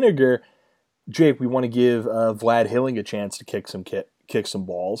say to Pinniger, Jake, we want to give Vlad Hilling a chance to kick some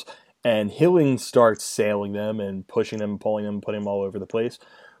balls, and Hilling starts sailing them and pushing them, pulling them, putting them all over the place,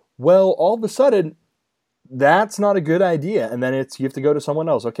 well, all of a sudden, that's not a good idea. And then you have to go to someone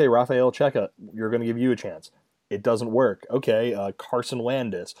else. Okay, Rafael Cheka, you're going to give you a chance. It doesn't work. Okay, Carson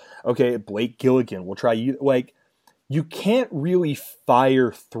Landis. Okay, Blake Gilligan, we'll try you. You can't really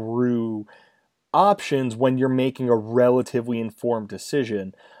fire through options when you're making a relatively informed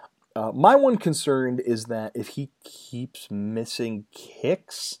decision. My one concern is that if he keeps missing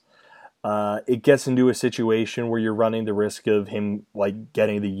kicks, it gets into a situation where you're running the risk of him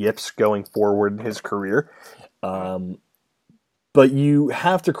getting the yips going forward in his career. But you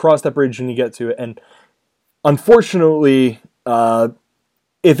have to cross that bridge when you get to it. And unfortunately,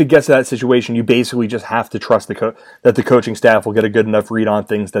 if it gets to that situation, you basically just have to trust that the coaching staff will get a good enough read on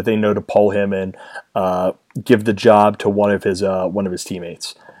things that they know to pull him and give the job to one of his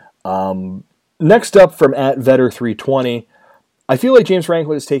teammates. Next up from @Vetter320, I feel like James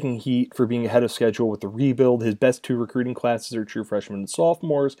Franklin is taking heat for being ahead of schedule with the rebuild. His best two recruiting classes are true freshmen and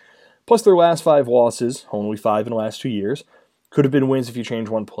sophomores, plus their last 5 losses, only 5 in the last 2 years, could have been wins if you change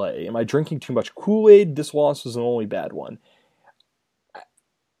one play. Am I drinking too much Kool-Aid? This loss was the only bad one.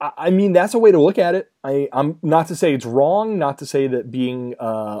 I mean, that's a way to look at it. I'm not to say it's wrong, not to say that being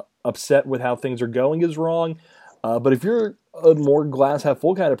upset with how things are going is wrong, but if you're a more glass half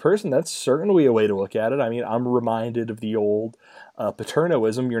full kind of person, that's certainly a way to look at it. I mean, I'm reminded of the old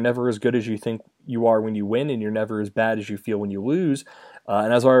paternalism. You're never as good as you think you are when you win, and you're never as bad as you feel when you lose.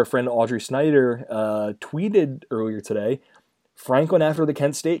 And as our friend Audrey Snyder tweeted earlier today, Franklin, after the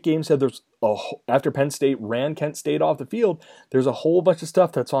Kent State game, said after Penn State ran Kent State off the field, there's a whole bunch of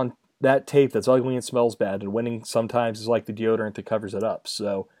stuff that's on that tape that's ugly and smells bad, and winning sometimes is like the deodorant that covers it up.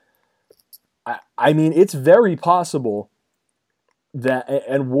 So, I mean, it's very possible that,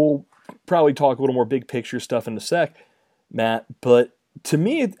 and we'll probably talk a little more big picture stuff in a sec, Matt, but to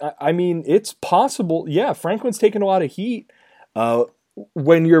me, I mean, it's possible. Yeah, Franklin's taken a lot of heat.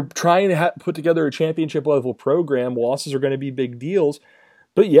 when you're trying to put together a championship level program, losses are going to be big deals.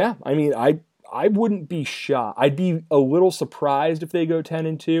 But yeah, I mean, I wouldn't be shocked. I'd be a little surprised if they go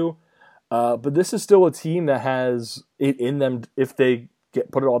 10-2. But this is still a team that has it in them if they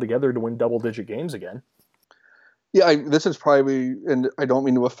put it all together to win double-digit games again. Yeah, this is probably, and I don't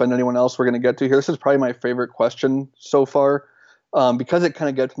mean to offend anyone else we're going to get to here. This is probably my favorite question so far, because it kind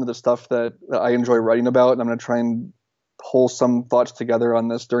of gets into the stuff that I enjoy writing about, and I'm going to try and pull some thoughts together on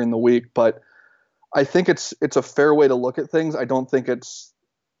this during the week. But I think it's a fair way to look at things. I don't think it's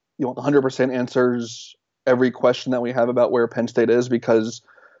 100% answers every question that we have about where Penn State is, because,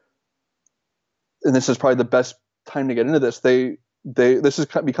 and this is probably the best time to get into this. This has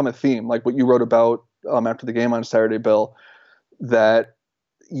become a theme, like what you wrote about after the game on Saturday, Bill, that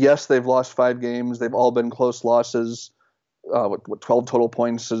yes, they've lost 5 games. They've all been close losses. What 12 total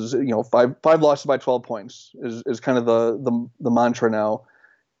points is, five losses by 12 points is kind of the mantra now.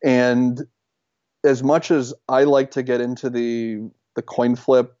 And as much as I like to get into the coin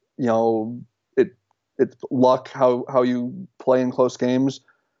flip, it's luck how you play in close games.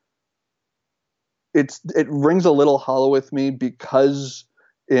 It rings a little hollow with me because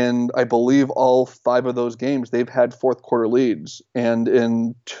in, I believe, all 5 of those games, they've had fourth quarter leads. And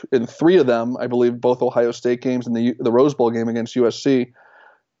in 3 of them, I believe both Ohio State games and the Rose Bowl game against USC,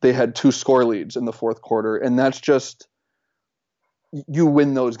 they had 2 score leads in the fourth quarter. And that's just, you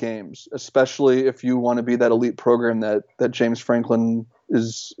win those games, especially if you want to be that elite program that James Franklin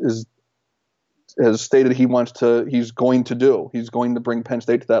has stated he's going to do. He's going to bring Penn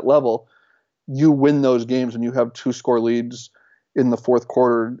State to that level. You win those games and you have 2 score leads in the fourth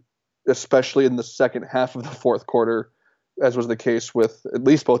quarter, especially in the second half of the fourth quarter, as was the case with at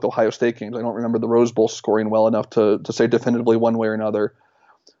least both Ohio State games. I don't remember the Rose Bowl scoring well enough to say definitively one way or another.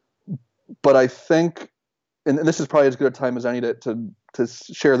 But I think, and this is probably as good a time as any to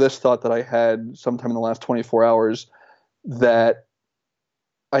share this thought that I had sometime in the last 24 hours, that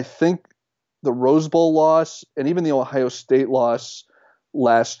I think the Rose Bowl loss and even the Ohio State loss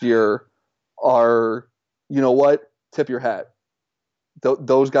last year are, tip your hat.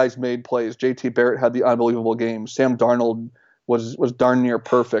 Those guys made plays. JT Barrett had the unbelievable game. Sam Darnold was darn near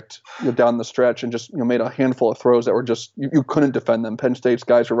perfect down the stretch and just made a handful of throws that were just, you couldn't defend them. Penn State's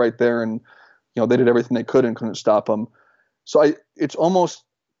guys were right there, and they did everything they could and couldn't stop them. So it's almost,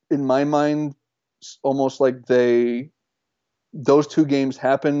 in my mind, almost like those 2 games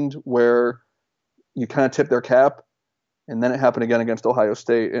happened where you kind of tip their cap, and then it happened again against Ohio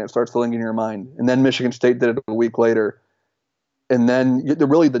State, and it starts to linger in your mind. And then Michigan State did it a week later. And then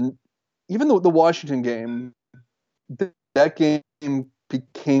even the Washington game, that game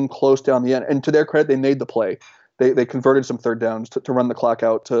became close down the end. And to their credit, they made the play. They converted some third downs to run the clock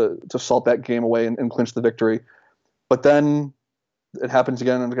out to salt that game away and clinch the victory. But then it happens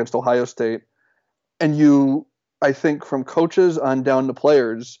again against Ohio State. And I think from coaches on down to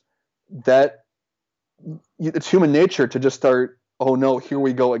players, that it's human nature to just start, oh no, here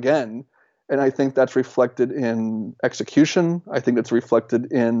we go again. And I think that's reflected in execution. I think it's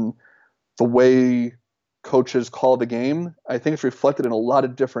reflected in the way coaches call the game. I think it's reflected in a lot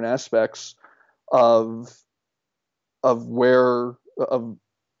of different aspects of this,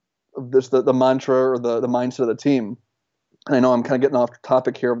 the mantra or the mindset of the team. And I know I'm kind of getting off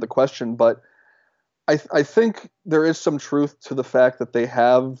topic here of the question, but I think there is some truth to the fact that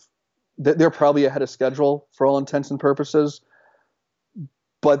they're probably ahead of schedule for all intents and purposes,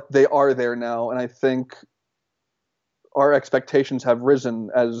 but they are there now. And I think our expectations have risen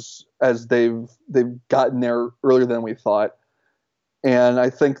as they've gotten there earlier than we thought. And I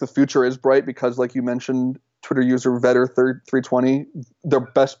think the future is bright because, like you mentioned, Twitter user Vetter320, their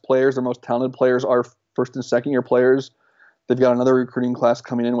best players, their most talented players are first and second year players. They've got another recruiting class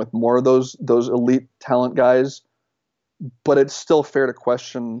coming in with more of those elite talent guys. But it's still fair to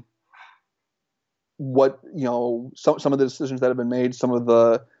question what, some of the decisions that have been made, some of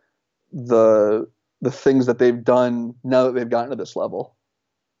the things that they've done now that they've gotten to this level.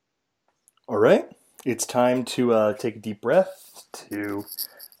 All right. It's time to take a deep breath, to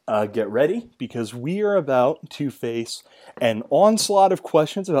get ready, because we are about to face an onslaught of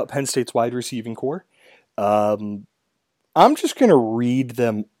questions about Penn State's wide receiving core. I'm just going to read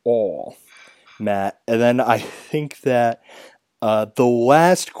them all, Matt, and then I think that the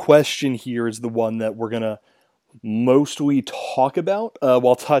last question here is the one that we're going to mostly talk about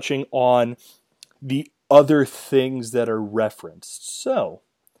while touching on the other things that are referenced. So,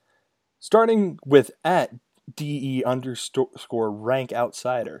 starting with at DE underscore rank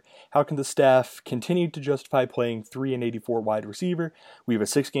outsider. How can the staff continue to justify playing 3 and 84 wide receiver? We have a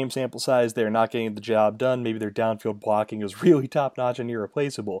 6-game sample size. They're not getting the job done. Maybe their downfield blocking is really top notch and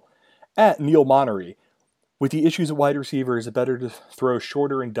irreplaceable. At Neil Monnery. With the issues at wide receiver, is it better to throw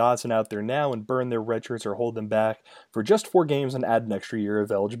Shorter and Dodson out there now and burn their redshirts or hold them back for just 4 games and add an extra year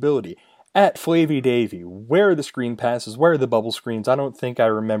of eligibility? At Flavy Davy, where are the screen passes? Where are the bubble screens? I don't think I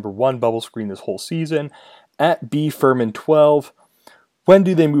remember one bubble screen this whole season. At B Furman 12, when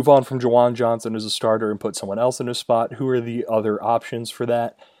do they move on from Juwan Johnson as a starter and put someone else in his spot? Who are the other options for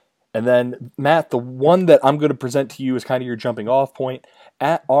that? And then, Matt, the one that I'm going to present to you is kind of your jumping off point.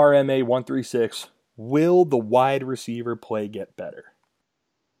 At RMA136, will the wide receiver play get better?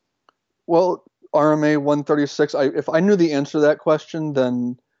 Well, RMA 136, if I knew the answer to that question,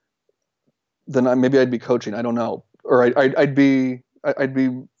 then maybe I'd be coaching. I don't know. Or I'd be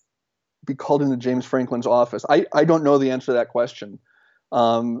called into James Franklin's office. I don't know the answer to that question.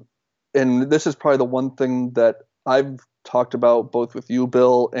 And this is probably the one thing that I've talked about both with you,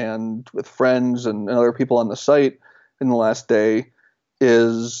 Bill, and with friends and other people on the site in the last day,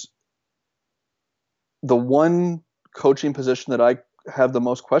 is the one coaching position that I have the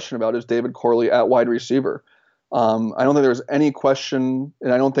most question about is David Corley at wide receiver. I don't think there's any question,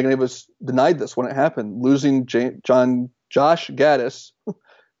 and I don't think any of us denied this when it happened. Losing Josh Gaddis,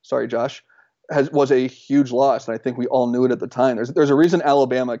 sorry, Josh, was a huge loss, and I think we all knew it at the time. There's a reason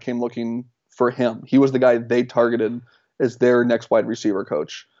Alabama came looking for him. He was the guy they targeted as their next wide receiver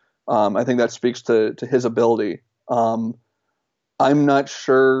coach. I think that speaks to his ability. I'm not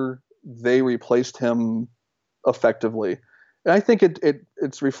sure they replaced him effectively. And I think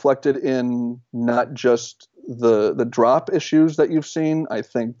it's reflected in not just the drop issues that you've seen. I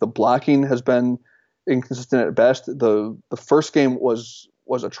think the blocking has been inconsistent at best. The first game was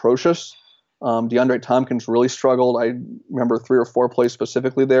atrocious. DeAndre Tompkins really struggled. I remember 3 or 4 plays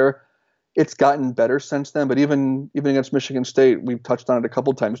specifically there. It's gotten better since then, but even against Michigan State, we've touched on it a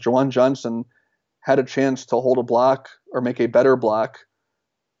couple times. Juwan Johnson had a chance to hold a block or make a better block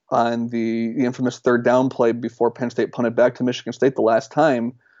on the infamous 3rd down play before Penn State punted back to Michigan State the last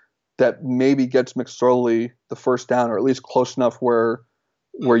time that maybe gets McSorley the first down, or at least close enough where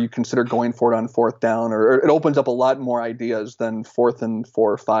you consider going for it on 4th down, or it opens up a lot more ideas than 4th and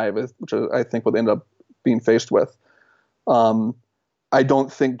 4 or 5, which I think would end up being faced with. I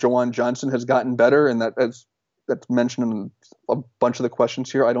don't think Juwan Johnson has gotten better, and that's mentioned in a bunch of the questions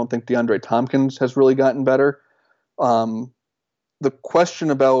here. I don't think DeAndre Tompkins has really gotten better. The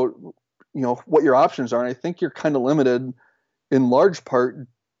question about what your options are, and I think you're kind of limited in large part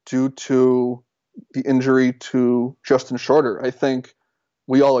due to the injury to Justin Shorter. I think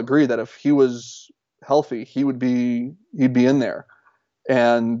we all agree that if he was healthy, he'd be in there.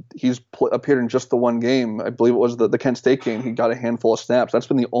 And he's appeared in just the one game. I believe it was the Kent State game. He got a handful of snaps. That's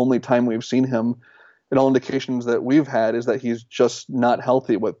been the only time we've seen him. And all indications that we've had is that he's just not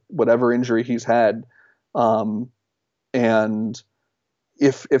healthy with whatever injury he's had. And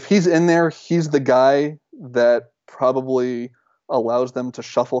if he's in there, he's the guy that probably allows them to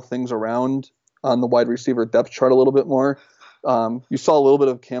shuffle things around on the wide receiver depth chart a little bit more. You saw a little bit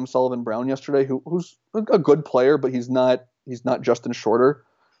of Cam Sullivan-Brown yesterday, who's a good player, but he's not Justin Shorter.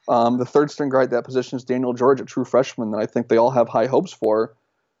 The 3rd string guy at that position is Daniel George, a true freshman that I think they all have high hopes for.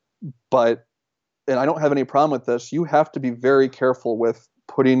 But, and I don't have any problem with this, you have to be very careful with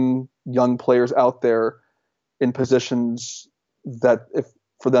putting young players out there in positions that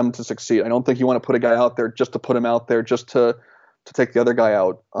for them to succeed. I don't think you want to put a guy out there just to put him out there, just to take the other guy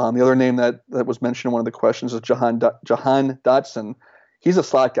out. The other name that was mentioned in one of the questions is Jahan Dotson. He's a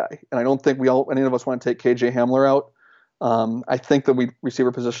slot guy, and I don't think any of us want to take KJ Hamler out. I think the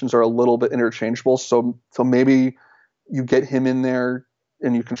receiver positions are a little bit interchangeable, so maybe you get him in there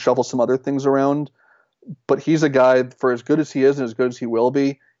and you can shuffle some other things around. But he's a guy, for as good as he is and as good as he will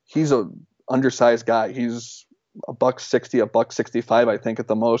be, he's a undersized guy. He's $160, $165, I think, at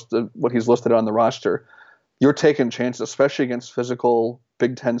the most, what he's listed on the roster. You're taking chances, especially against physical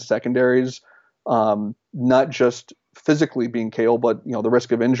Big Ten secondaries, not just physically being KO, but the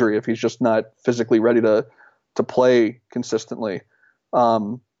risk of injury if he's just not physically ready to play consistently.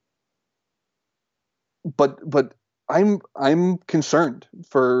 But I'm concerned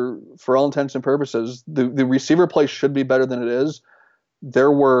for all intents and purposes. The receiver play should be better than it is.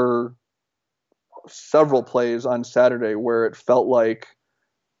 There were several plays on Saturday where it felt like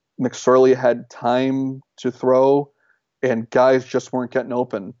McSorley had time to throw and guys just weren't getting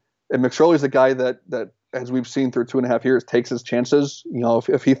open. And McSorley's a guy that as we've seen through 2.5 years, takes his chances.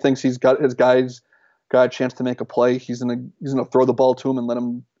 If he thinks he's got his guys got a chance to make a play, he's gonna throw the ball to him and let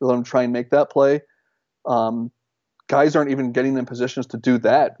him try and make that play. Guys aren't even getting in positions to do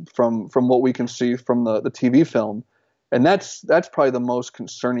that from what we can see from the TV film, and that's probably the most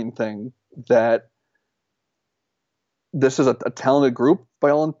concerning thing. That this is a talented group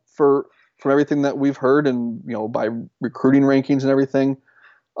by all for from everything that we've heard, and by recruiting rankings and everything.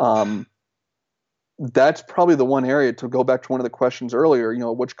 That's probably the one area, to go back to one of the questions earlier.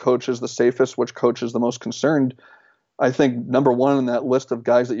 Which coach is the safest? Which coach is the most concerned? I think number one on that list of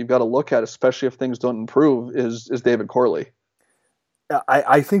guys that you've got to look at, especially if things don't improve, is David Corley.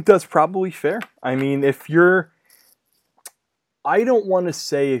 I think that's probably fair. I mean, I don't want to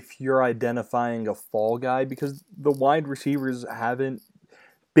say if you're identifying a fall guy, because the wide receivers haven't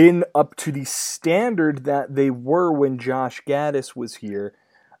been up to the standard that they were when Josh Gaddis was here.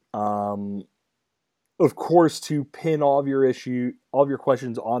 Of course, to pin all of your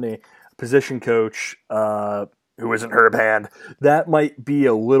questions on a position coach who isn't Herb Hand, that might be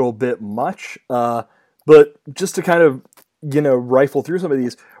a little bit much. But just to kind of rifle through some of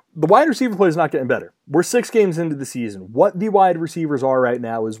these, the wide receiver play is not getting better. We're 6 games into the season. What the wide receivers are right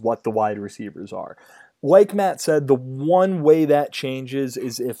now is what the wide receivers are. Like Matt said, the one way that changes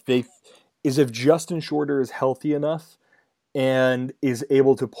is if Justin Shorter is healthy enough and is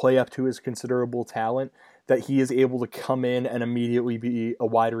able to play up to his considerable talent, that he is able to come in and immediately be a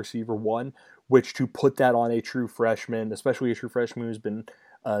wide receiver 1, which, to put that on a true freshman, especially a true freshman who's been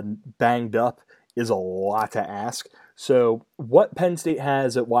banged up, is a lot to ask. So what Penn State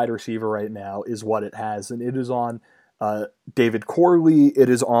has at wide receiver right now is what it has, and it is on David Corley, it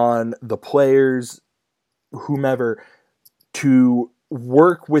is on the players, whomever, to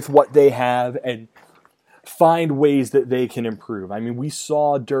work with what they have and find ways that they can improve. I mean, we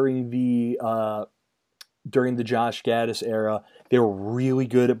saw during the Josh Gaddis era, they were really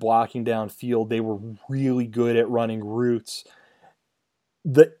good at blocking downfield. They were really good at running routes.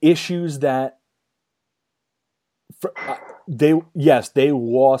 The issues that they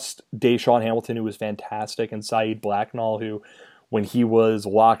lost Deshaun Hamilton, who was fantastic, and Saeed Blacknall, who, when he was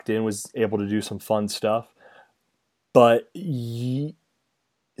locked in, was able to do some fun stuff. But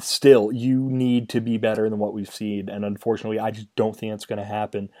still, you need to be better than what we've seen, and unfortunately, I just don't think it's going to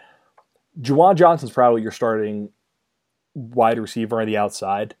happen. Juwan Johnson's probably your starting wide receiver on the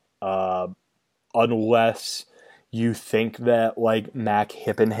outside, unless you think that Mac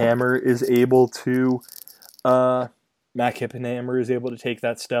Hippenhammer is able to take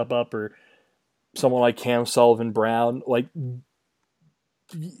that step up, or someone like Cam Sullivan-Brown.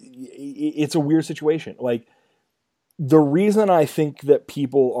 It's a weird situation. The reason I think that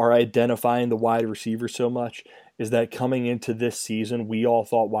people are identifying the wide receiver so much is that coming into this season, we all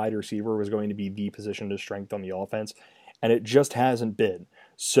thought wide receiver was going to be the position of strength on the offense, and it just hasn't been.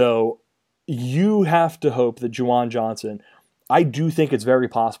 So you have to hope that Juwan Johnson, I do think it's very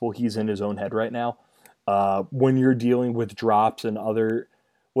possible he's in his own head right now. When you're dealing with drops and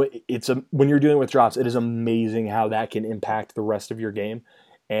when you're dealing with drops, it is amazing how that can impact the rest of your game.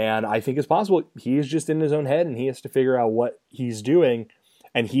 And I think it's possible he is just in his own head, and he has to figure out what he's doing,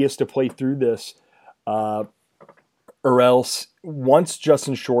 and he has to play through this. Or else, once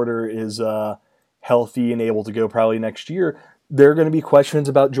Justin Shorter is healthy and able to go probably next year, there are going to be questions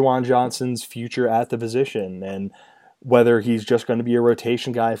about Juwan Johnson's future at the position, and whether he's just going to be a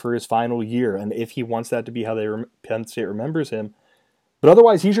rotation guy for his final year, and if he wants that to be how Penn State remembers him. But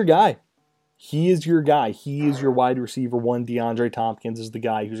otherwise, he's your guy. He is your guy. He is your wide receiver 1. DeAndre Tompkins is the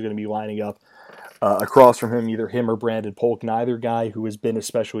guy who's going to be lining up across from him, either him or Brandon Polk, neither guy who has been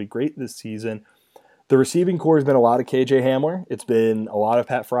especially great this season. The receiving core has been a lot of KJ Hamler. It's been a lot of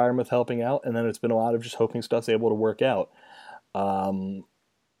Pat Freiermuth helping out, and then it's been a lot of just hoping stuff's able to work out. I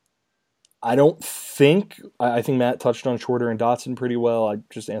think Matt touched on Shorter and Dotson pretty well. I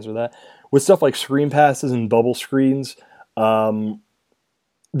just answered that. With stuff like screen passes and bubble screens,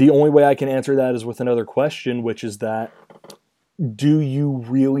 the only way I can answer that is with another question, which is that, do you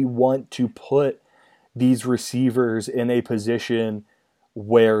really want to put these receivers in a position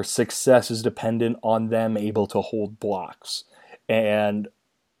where success is dependent on them able to hold blocks, and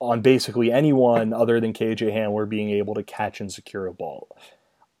on basically anyone other than KJ Hamler being able to catch and secure a ball?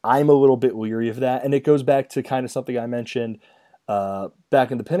 I'm a little bit leery of that, and it goes back to kind of something I mentioned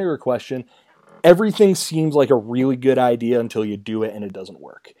back in the Pinnaker question. Everything seems like a really good idea until you do it and it doesn't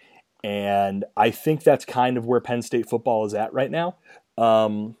work. And I think that's kind of where Penn State football is at right now.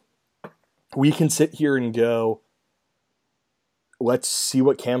 We can sit here and go, let's see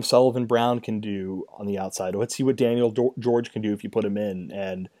what Cam Sullivan-Brown can do on the outside. Let's see what Daniel George can do if you put him in.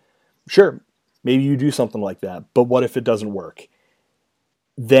 And sure, maybe you do something like that. But what if it doesn't work?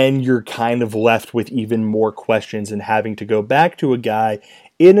 Then you're kind of left with even more questions and having to go back to a guy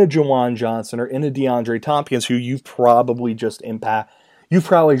in a Jawan Johnson or in a DeAndre Tompkins, who you've probably just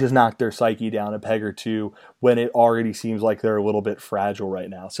knocked their psyche down a peg or two when it already seems like they're a little bit fragile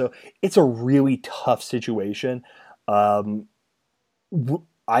right now. So it's a really tough situation. I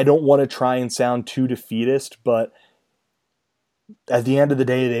don't want to try and sound too defeatist, but at the end of the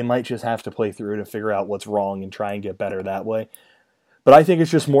day, they might just have to play through to figure out what's wrong and try and get better that way. But I think it's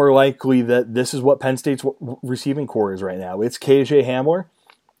just more likely that this is what Penn State's receiving core is right now. It's KJ Hamler,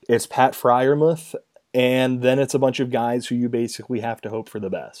 it's Pat Freiermuth, and then it's a bunch of guys who you basically have to hope for the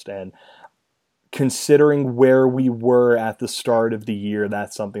best. And considering where we were at the start of the year,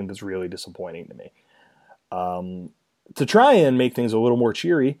 that's something that's really disappointing to me. To try and make things a little more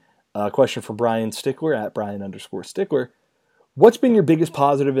cheery, question from Brian Stickler at Brian_Stickler. What's been your biggest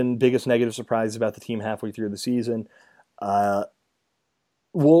positive and biggest negative surprise about the team halfway through the season?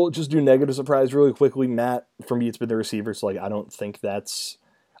 We'll just do negative surprise really quickly. Matt, for me, it's been the receivers. Like, I don't think that's...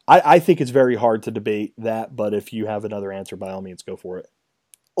 I think it's very hard to debate that, but if you have another answer, by all means, go for it.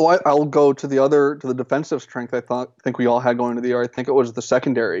 Well, I'll go to the defensive strength think we all had going into the year. I think it was the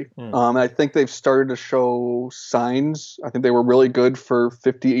secondary. I think they've started to show signs. I think they were really good for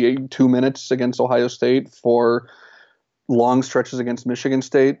 52 minutes against Ohio State, for long stretches against Michigan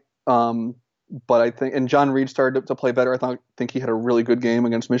State. But I think, and John Reed started to play better. I think he had a really good game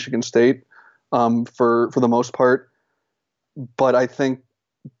against Michigan State for the most part. But I think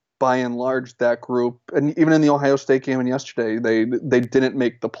by and large, that group, and even in the Ohio State game and yesterday, they didn't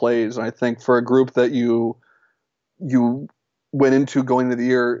make the plays. And I think for a group that you went into going into the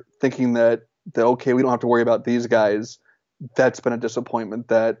year thinking that okay, we don't have to worry about these guys, that's been a disappointment.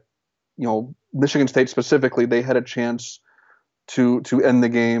 That, you know, Michigan State specifically, they had a chance to end the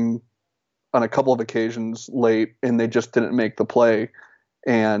game on a couple of occasions late, and they just didn't make the play.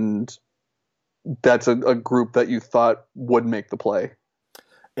 And that's a group that you thought would make the play.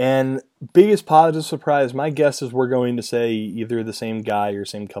 And biggest positive surprise, my guess is we're going to say either the same guy or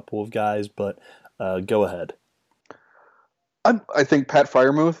same couple of guys, but go ahead. I think Pat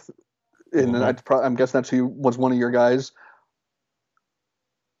Freiermuth, and I'm guessing that's who was one of your guys.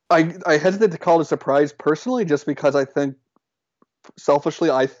 I hesitate to call it a surprise personally, just because I think selfishly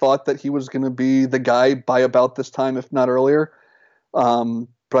I thought that he was going to be the guy by about this time, if not earlier. But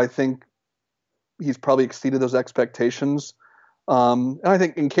I think he's probably exceeded those expectations. And I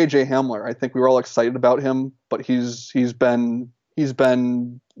think in KJ Hamler, I think we were all excited about him, but he's been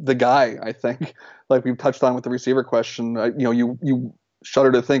the guy. I think, like we've touched on with the receiver question, you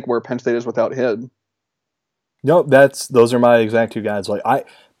shudder to think where Penn State is without him. No, those are my exact two guys.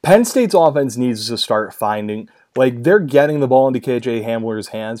 Penn State's offense needs to start finding, they're getting the ball into KJ Hamler's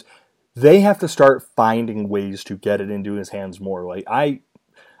hands. They have to start finding ways to get it into his hands more.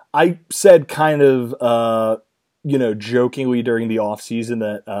 I said kind of, jokingly during the offseason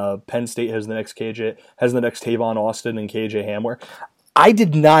that Penn State has the next Tavon Austin and KJ Hamler. I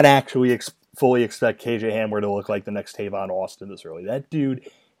did not actually fully expect KJ Hamler to look like the next Tavon Austin this early. That dude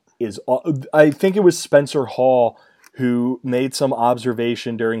is... I think it was Spencer Hall who made some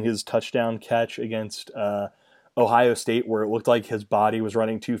observation during his touchdown catch against Ohio State where it looked like his body was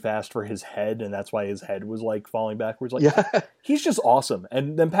running too fast for his head, and that's why his head was falling backwards. He's just awesome.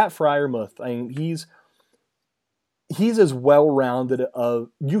 And then Pat Freiermuth, he's as well-rounded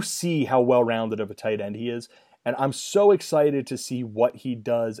you see how well-rounded of a tight end he is. And I'm so excited to see what he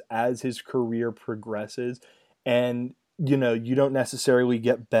does as his career progresses. And, you don't necessarily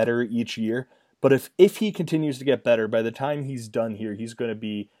get better each year, but if he continues to get better, by the time he's done here, he's going to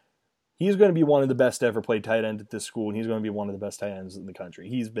be one of the best to ever play tight end at this school, and he's going to be one of the best tight ends in the country.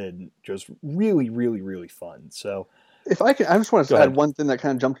 He's been just really, really, really fun. So, if I can, I just want to add one thing that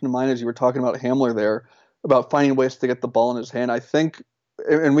kind of jumped into mind as you were talking about Hamler there, about finding ways to get the ball in his hand. I think,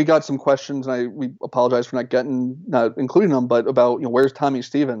 and we got some questions, and we apologize for not including them, but about where's Tommy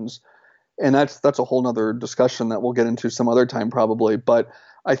Stevens, and that's a whole nother discussion that we'll get into some other time probably. But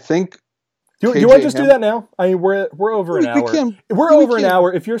I think. Do you want to just do that now? We're over an hour. We're over an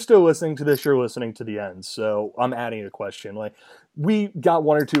hour. If you're still listening to this, you're listening to the end. So I'm adding a question. We got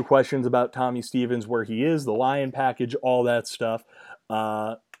one or two questions about Tommy Stevens, where he is, the Lion package, all that stuff.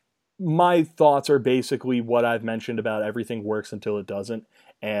 My thoughts are basically what I've mentioned about everything works until it doesn't.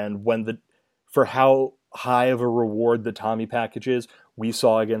 And for how high of a reward the Tommy package is, we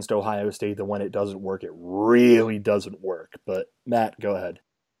saw against Ohio State that when it doesn't work, it really doesn't work. But Matt, go ahead.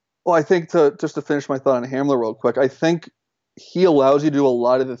 Well, I think just to finish my thought on Hamler real quick, I think he allows you to do a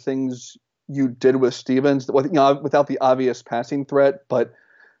lot of the things you did with Stevens without the obvious passing threat, but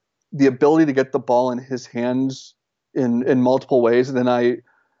the ability to get the ball in his hands in multiple ways. And then I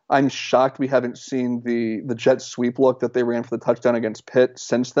I'm shocked we haven't seen the jet sweep look that they ran for the touchdown against Pitt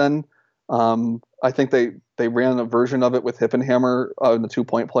since then. I think they ran a version of it with Hippenhammer in the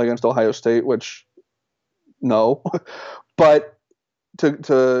 2-point play against Ohio State, which no, but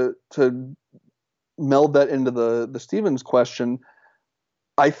to meld that into the Stevens question,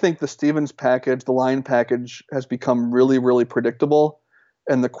 I think the Stevens package, the line package, has become really, really predictable.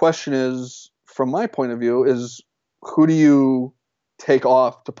 And the question is, from my point of view, is who do you take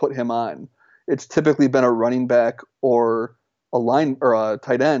off to put him on? It's typically been a running back or a line or a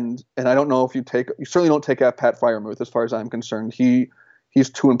tight end, and I don't know if you certainly don't take out Pat Freiermuth as far as I'm concerned. He's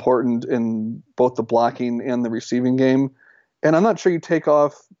too important in both the blocking and the receiving game, and I'm not sure you take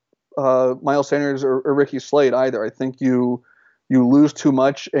off Miles Sanders or Ricky Slade either. I think you lose too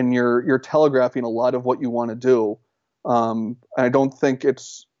much, and you're telegraphing a lot of what you want to do. I don't think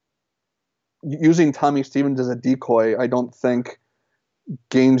it's using Tommy Stevens as a decoy. I don't think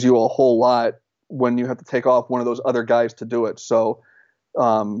gains you a whole lot when you have to take off one of those other guys to do it. So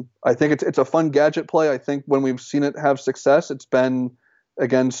I think it's a fun gadget play. I think when we've seen it have success, it's been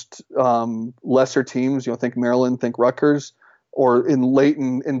against lesser teams. Think Maryland, think Rutgers, or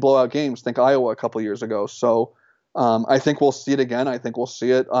in blowout games, think Iowa a couple years ago. So I think we'll see it again. I think we'll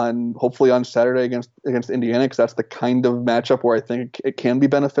see it hopefully on Saturday against Indiana, because that's the kind of matchup where I think it can be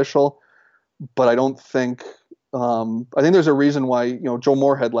beneficial. But I don't think I think there's a reason why Joe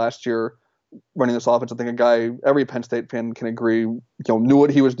Moorhead last year running this offense. I think every Penn State fan can agree knew what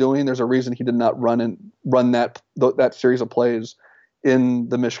he was doing. There's a reason he did not run that series of plays in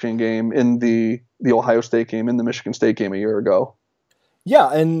the Michigan game, in the Ohio State game, in the Michigan State game a year ago. Yeah,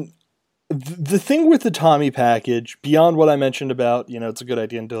 and the thing with the Tommy package, beyond what I mentioned about, it's a good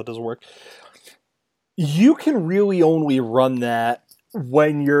idea until it doesn't work, you can really only run that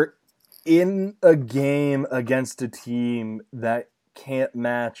when you're in a game against a team that can't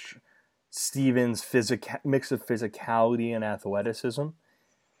match Stevens' mix of physicality and athleticism.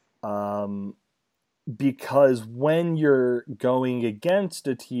 Because when you're going against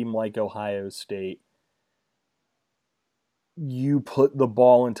a team like Ohio State, you put the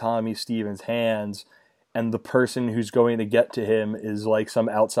ball in Tommy Stevens' hands, and the person who's going to get to him is like some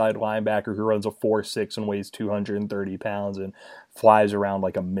outside linebacker who runs a 4.6 and weighs 230 pounds and flies around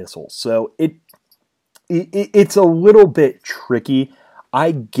like a missile. So it's a little bit tricky.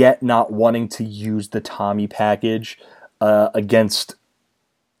 I get not wanting to use the Tommy package against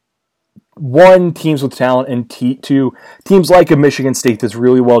one, teams with talent, and two, teams like a Michigan State that's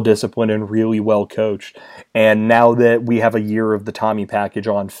really well disciplined and really well coached. And now that we have a year of the Tommy package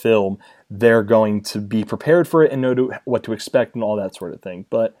on film, they're going to be prepared for it and know what to expect and all that sort of thing.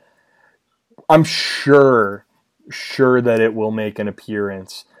 But I'm sure that it will make an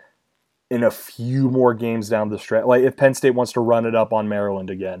appearance in a few more games down the stretch. Like if Penn State wants to run it up on Maryland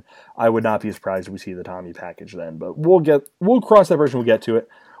again, I would not be surprised if we see the Tommy package then. But we'll cross that bridge when we get to it.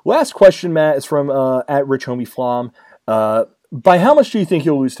 Last question, Matt, is from at Rich Homie Flom. By how much do you think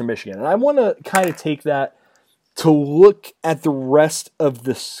you'll lose to Michigan? And I want to kind of take that to look at the rest of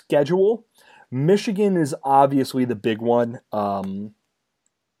the schedule. Michigan is obviously the big one.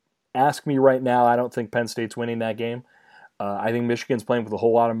 Ask me right now, I don't think Penn State's winning that game. I think Michigan's playing with a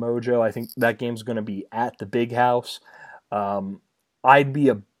whole lot of mojo. I think that game's going to be at the Big House. I'd be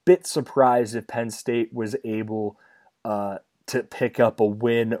a bit surprised if Penn State was able to pick up a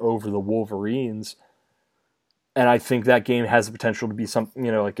win over the Wolverines. And I think that game has the potential to be something,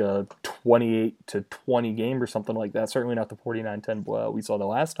 like a 28-20 game or something like that. Certainly not the 49-10 blowout we saw the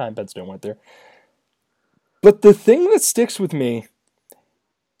last time Penn State went there. But the thing that sticks with me,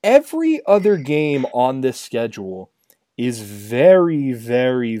 every other game on this schedule is very,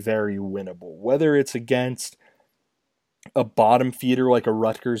 very, very winnable. Whether it's against a bottom feeder like a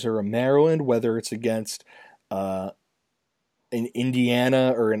Rutgers or a Maryland, whether it's against an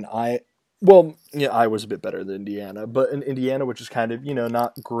Indiana or an Iowa's a bit better than Indiana, but in Indiana, which is kind of,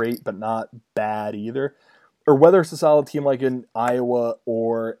 not great, but not bad either. Or whether it's a solid team like in Iowa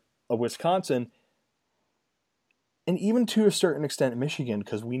or a Wisconsin, and even to a certain extent Michigan,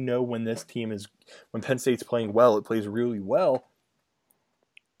 because we know when Penn State's playing well, it plays really well.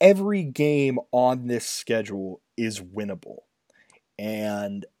 Every game on this schedule is winnable.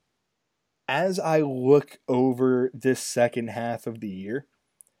 And as I look over this second half of the year,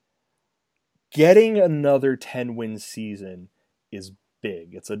 getting another 10-win season is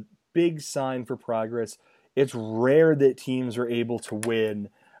big. It's a big sign for progress. It's rare that teams are able to win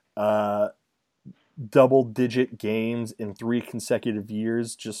double-digit games in 3 consecutive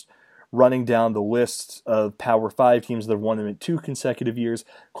years. Just running down the list of Power 5 teams that have won them in 2 consecutive years.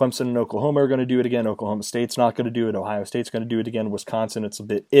 Clemson and Oklahoma are going to do it again. Oklahoma State's not going to do it. Ohio State's going to do it again. Wisconsin, it's a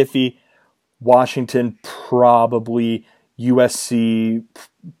bit iffy. Washington, probably. USC,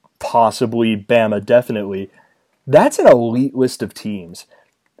 possibly. Bama, definitely. That's an elite list of teams.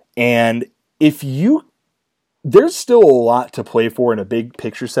 And there's still a lot to play for in a big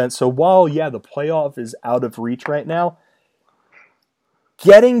picture sense. So while, the playoff is out of reach right now,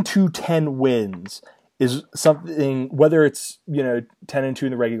 getting to 10 wins is something, whether it's, 10-2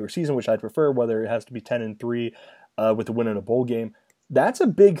 in the regular season, which I'd prefer, whether it has to be 10-3 with a win in a bowl game, that's a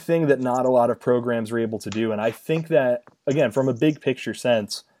big thing that not a lot of programs are able to do. And I think that, again, from a big picture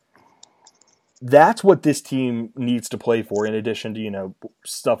sense, that's what this team needs to play for, in addition to,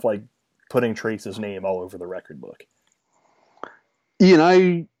 stuff like putting Trace's name all over the record book.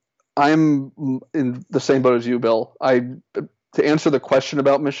 Ian, I'm in the same boat as you, Bill. To answer the question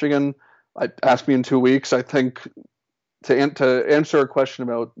about Michigan, ask me in 2 weeks. I think to answer a question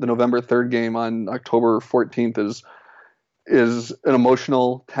about the November 3rd game on October 14th is an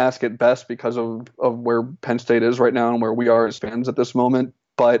emotional task at best because of where Penn State is right now and where we are as fans at this moment.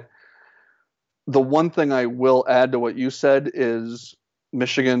 But the one thing I will add to what you said is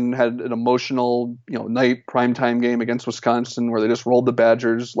Michigan had an emotional, night primetime game against Wisconsin where they just rolled the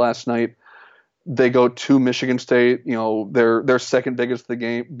Badgers last night. They go to Michigan State, their second biggest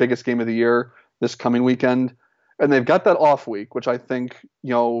game of the year this coming weekend, and they've got that off week, which I think,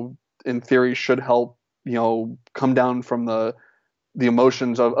 in theory should help, come down from the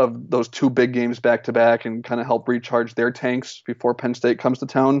emotions of those 2 big games back to back and kind of help recharge their tanks before Penn State comes to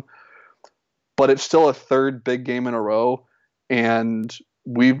town. But it's still a 3rd big game in a row. And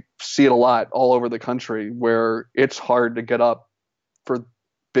we see it a lot all over the country where it's hard to get up for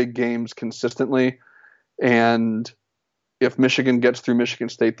big games consistently. And if Michigan gets through Michigan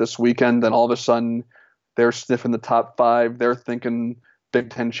State this weekend, then all of a sudden they're sniffing the top 5. They're thinking Big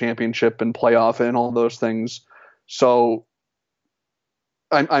Ten championship and playoff and all those things. So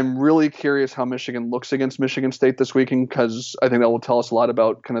I'm really curious how Michigan looks against Michigan State this weekend, because I think that will tell us a lot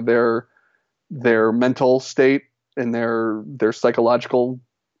about kind of their mental state and their psychological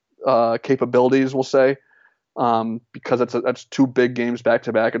capabilities, we'll say, because that's 2 big games back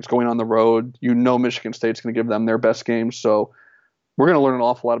to back. It's going on the road. Michigan State's going to give them their best game. So we're going to learn an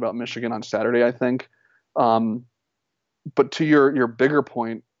awful lot about Michigan on Saturday, I think. But to your bigger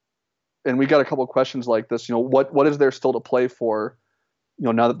point, and we got a couple of questions like this, what is there still to play for,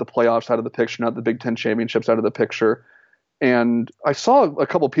 now that the playoffs out of the picture, now that the Big Ten championships out of the picture. And I saw a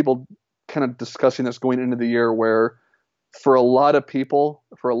couple of people kind of discussing this going into the year, where for a lot of people,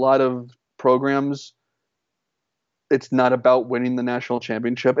 for a lot of programs, it's not about winning the national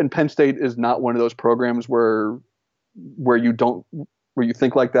championship. And Penn State is not one of those programs where you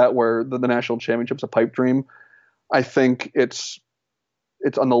think like that, where the national championship's a pipe dream. I think it's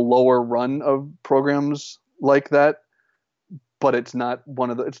on the lower run of programs like that, but it's not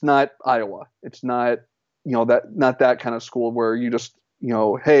it's not Iowa. It's not, not that kind of school where you just,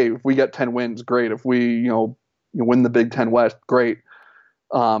 hey, if we get 10 wins, great. If we, you win the Big Ten West, great.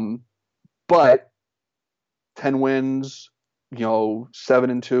 But 10 wins,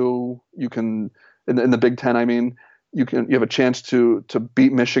 7-2, you can, in the Big Ten, I mean, you have a chance to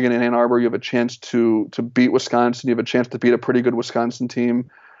beat Michigan in Ann Arbor. You have a chance to beat Wisconsin. You have a chance to beat a pretty good Wisconsin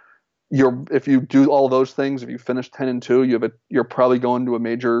team. If you do all those things, if you finish 10-2, you're probably going to a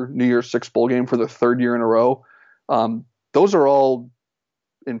major New Year's Six bowl game for the 3rd year in a row. Those are all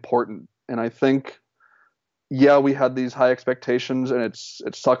important, and I think, we had these high expectations, and it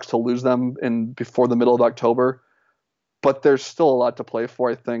sucks to lose them before the middle of October. But there's still a lot to play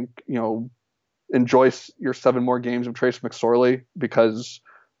for. I think, enjoy your 7 more games of Trace McSorley, because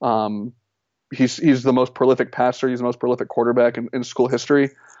he's the most prolific passer. He's the most prolific quarterback in school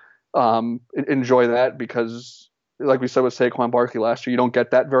history. Enjoy that, because like we said with Saquon Barkley last year, you don't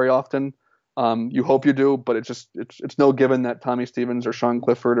get that very often. You hope you do, but it's no given that Tommy Stevens or Sean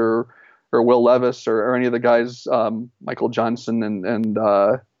Clifford or Will Levis or any of the guys, Michael Johnson and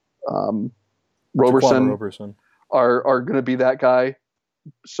Roberson are going to be that guy.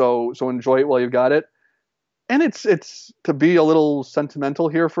 So enjoy it while you've got it. And it's to be a little sentimental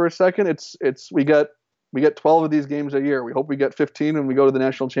here for a second. We get 12 of these games a year. We hope we get 15 and we go to the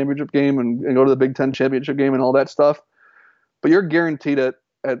national championship game and go to the Big Ten championship game and all that stuff. But you're guaranteed at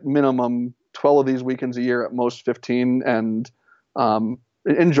minimum 12 of these weekends a year, at most 15, and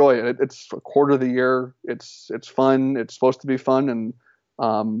enjoy it. It's a quarter of the year. It's fun. It's supposed to be fun, and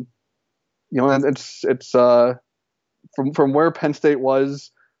it's from where Penn State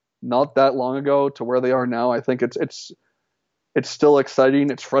was not that long ago to where they are now. I think it's it's still exciting.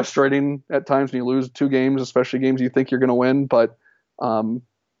 It's frustrating at times when you lose 2 games, especially games you think you're going to win. But um,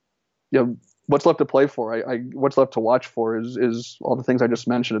 what's left to play for? What's left to watch for is all the things I just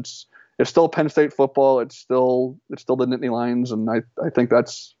mentioned. It's still Penn State football. It's still the Nittany Lions, and I think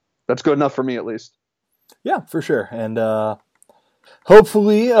that's good enough for me at least. Yeah, for sure. And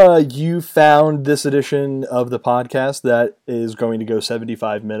hopefully you found this edition of the podcast that is going to go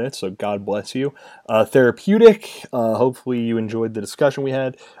 75 minutes, so God bless you. Therapeutic. Hopefully you enjoyed the discussion we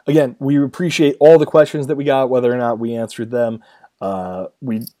had. Again, we appreciate all the questions that we got, whether or not we answered them.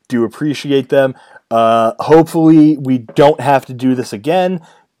 We do appreciate them. Hopefully we don't have to do this again,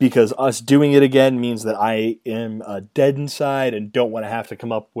 because us doing it again means that I am dead inside and don't want to have to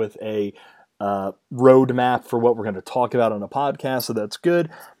come up with a roadmap for what we're going to talk about on a podcast, so that's good.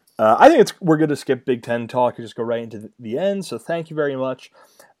 I think we're going to skip Big Ten talk and just go right into the end, so thank you very much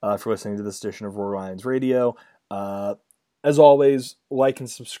for listening to this edition of Roar Lions Radio. As always, like and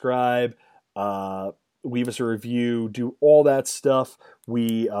subscribe, leave us a review, do all that stuff.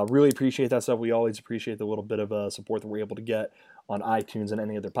 We really appreciate that stuff. We always appreciate the little bit of support that we're able to get on iTunes and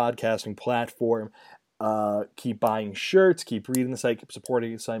any other podcasting platform. Keep buying shirts, keep reading the site, keep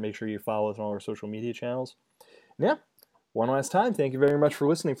supporting the site. Make sure you follow us on all our social media channels. And yeah, one last time, thank you very much for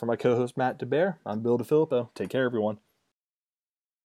listening. For my co-host Matt DeBear, I'm Bill DeFilippo. Take care, everyone.